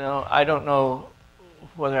 I don't know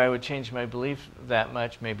whether I would change my belief that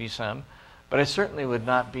much. Maybe some, but I certainly would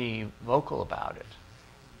not be vocal about it.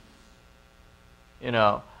 You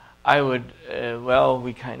know, I would. Well,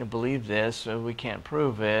 we kind of believe this, so we can't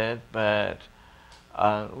prove it. But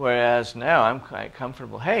whereas now I'm quite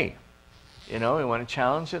comfortable. Hey, you know, we want to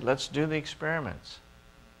challenge it. Let's do the experiments.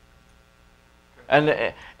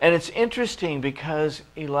 And it's interesting because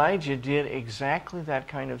Elijah did exactly that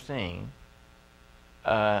kind of thing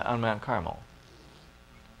on Mount Carmel.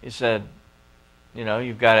 He said, you know,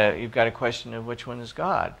 you've got a question of which one is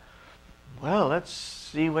God. Well, let's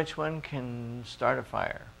see which one can start a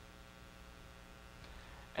fire.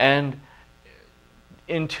 And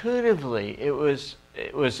intuitively, it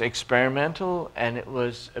was experimental and it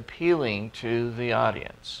was appealing to the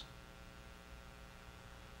audience.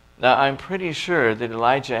 Now, I'm pretty sure that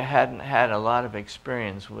Elijah hadn't had a lot of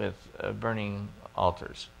experience with burning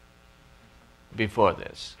altars before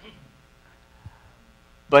this.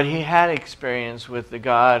 But he had experience with the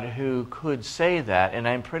God who could say that, and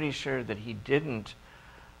I'm pretty sure that he didn't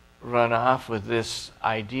run off with this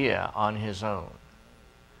idea on his own.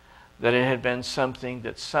 That it had been something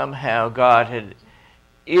that somehow God had,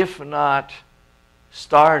 if not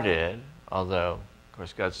started, although, of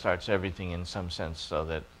course, God starts everything in some sense so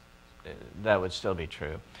that that would still be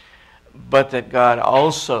true, but that God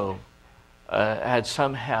also had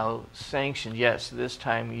somehow sanctioned, yes, this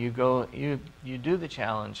time you go, you do the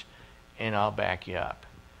challenge, and I'll back you up.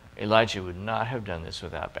 Elijah would not have done this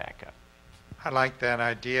without backup. I like that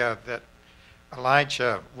idea that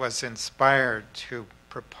Elijah was inspired to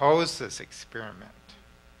propose this experiment.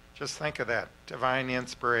 Just think of that, divine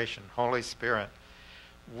inspiration, Holy Spirit.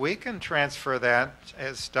 We can transfer that,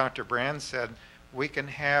 as Dr. Brand said, we can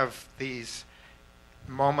have these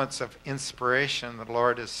moments of inspiration. The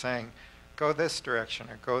Lord is saying, go this direction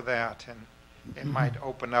or go that, and it might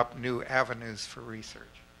open up new avenues for research.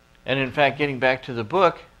 And in fact, getting back to the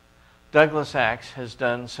book, Douglas Axe has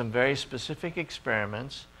done some very specific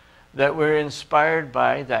experiments that were inspired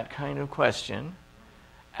by that kind of question,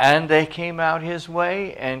 and they came out his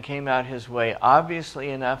way, and came out his way obviously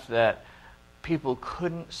enough that people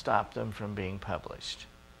couldn't stop them from being published.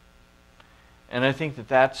 And I think that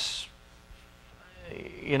that's,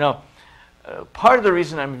 you know, part of the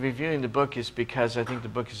reason I'm reviewing the book is because I think the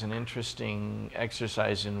book is an interesting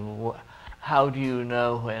exercise in how do you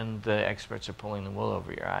know when the experts are pulling the wool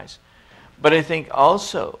over your eyes. But I think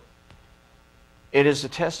also it is a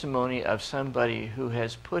testimony of somebody who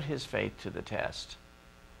has put his faith to the test.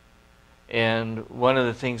 And one of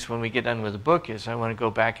the things when we get done with the book is I want to go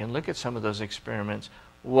back and look at some of those experiments,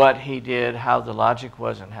 what he did, how the logic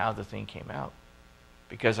was, and how the thing came out.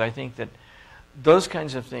 Because I think that those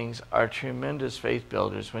kinds of things are tremendous faith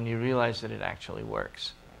builders when you realize that it actually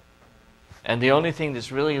works. And the only thing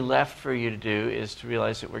that's really left for you to do is to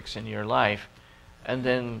realize it works in your life, and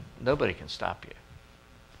then nobody can stop you.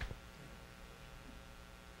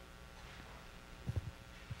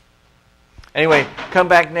 Anyway, come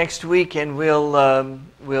back next week and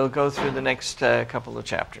we'll go through the next couple of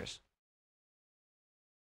chapters.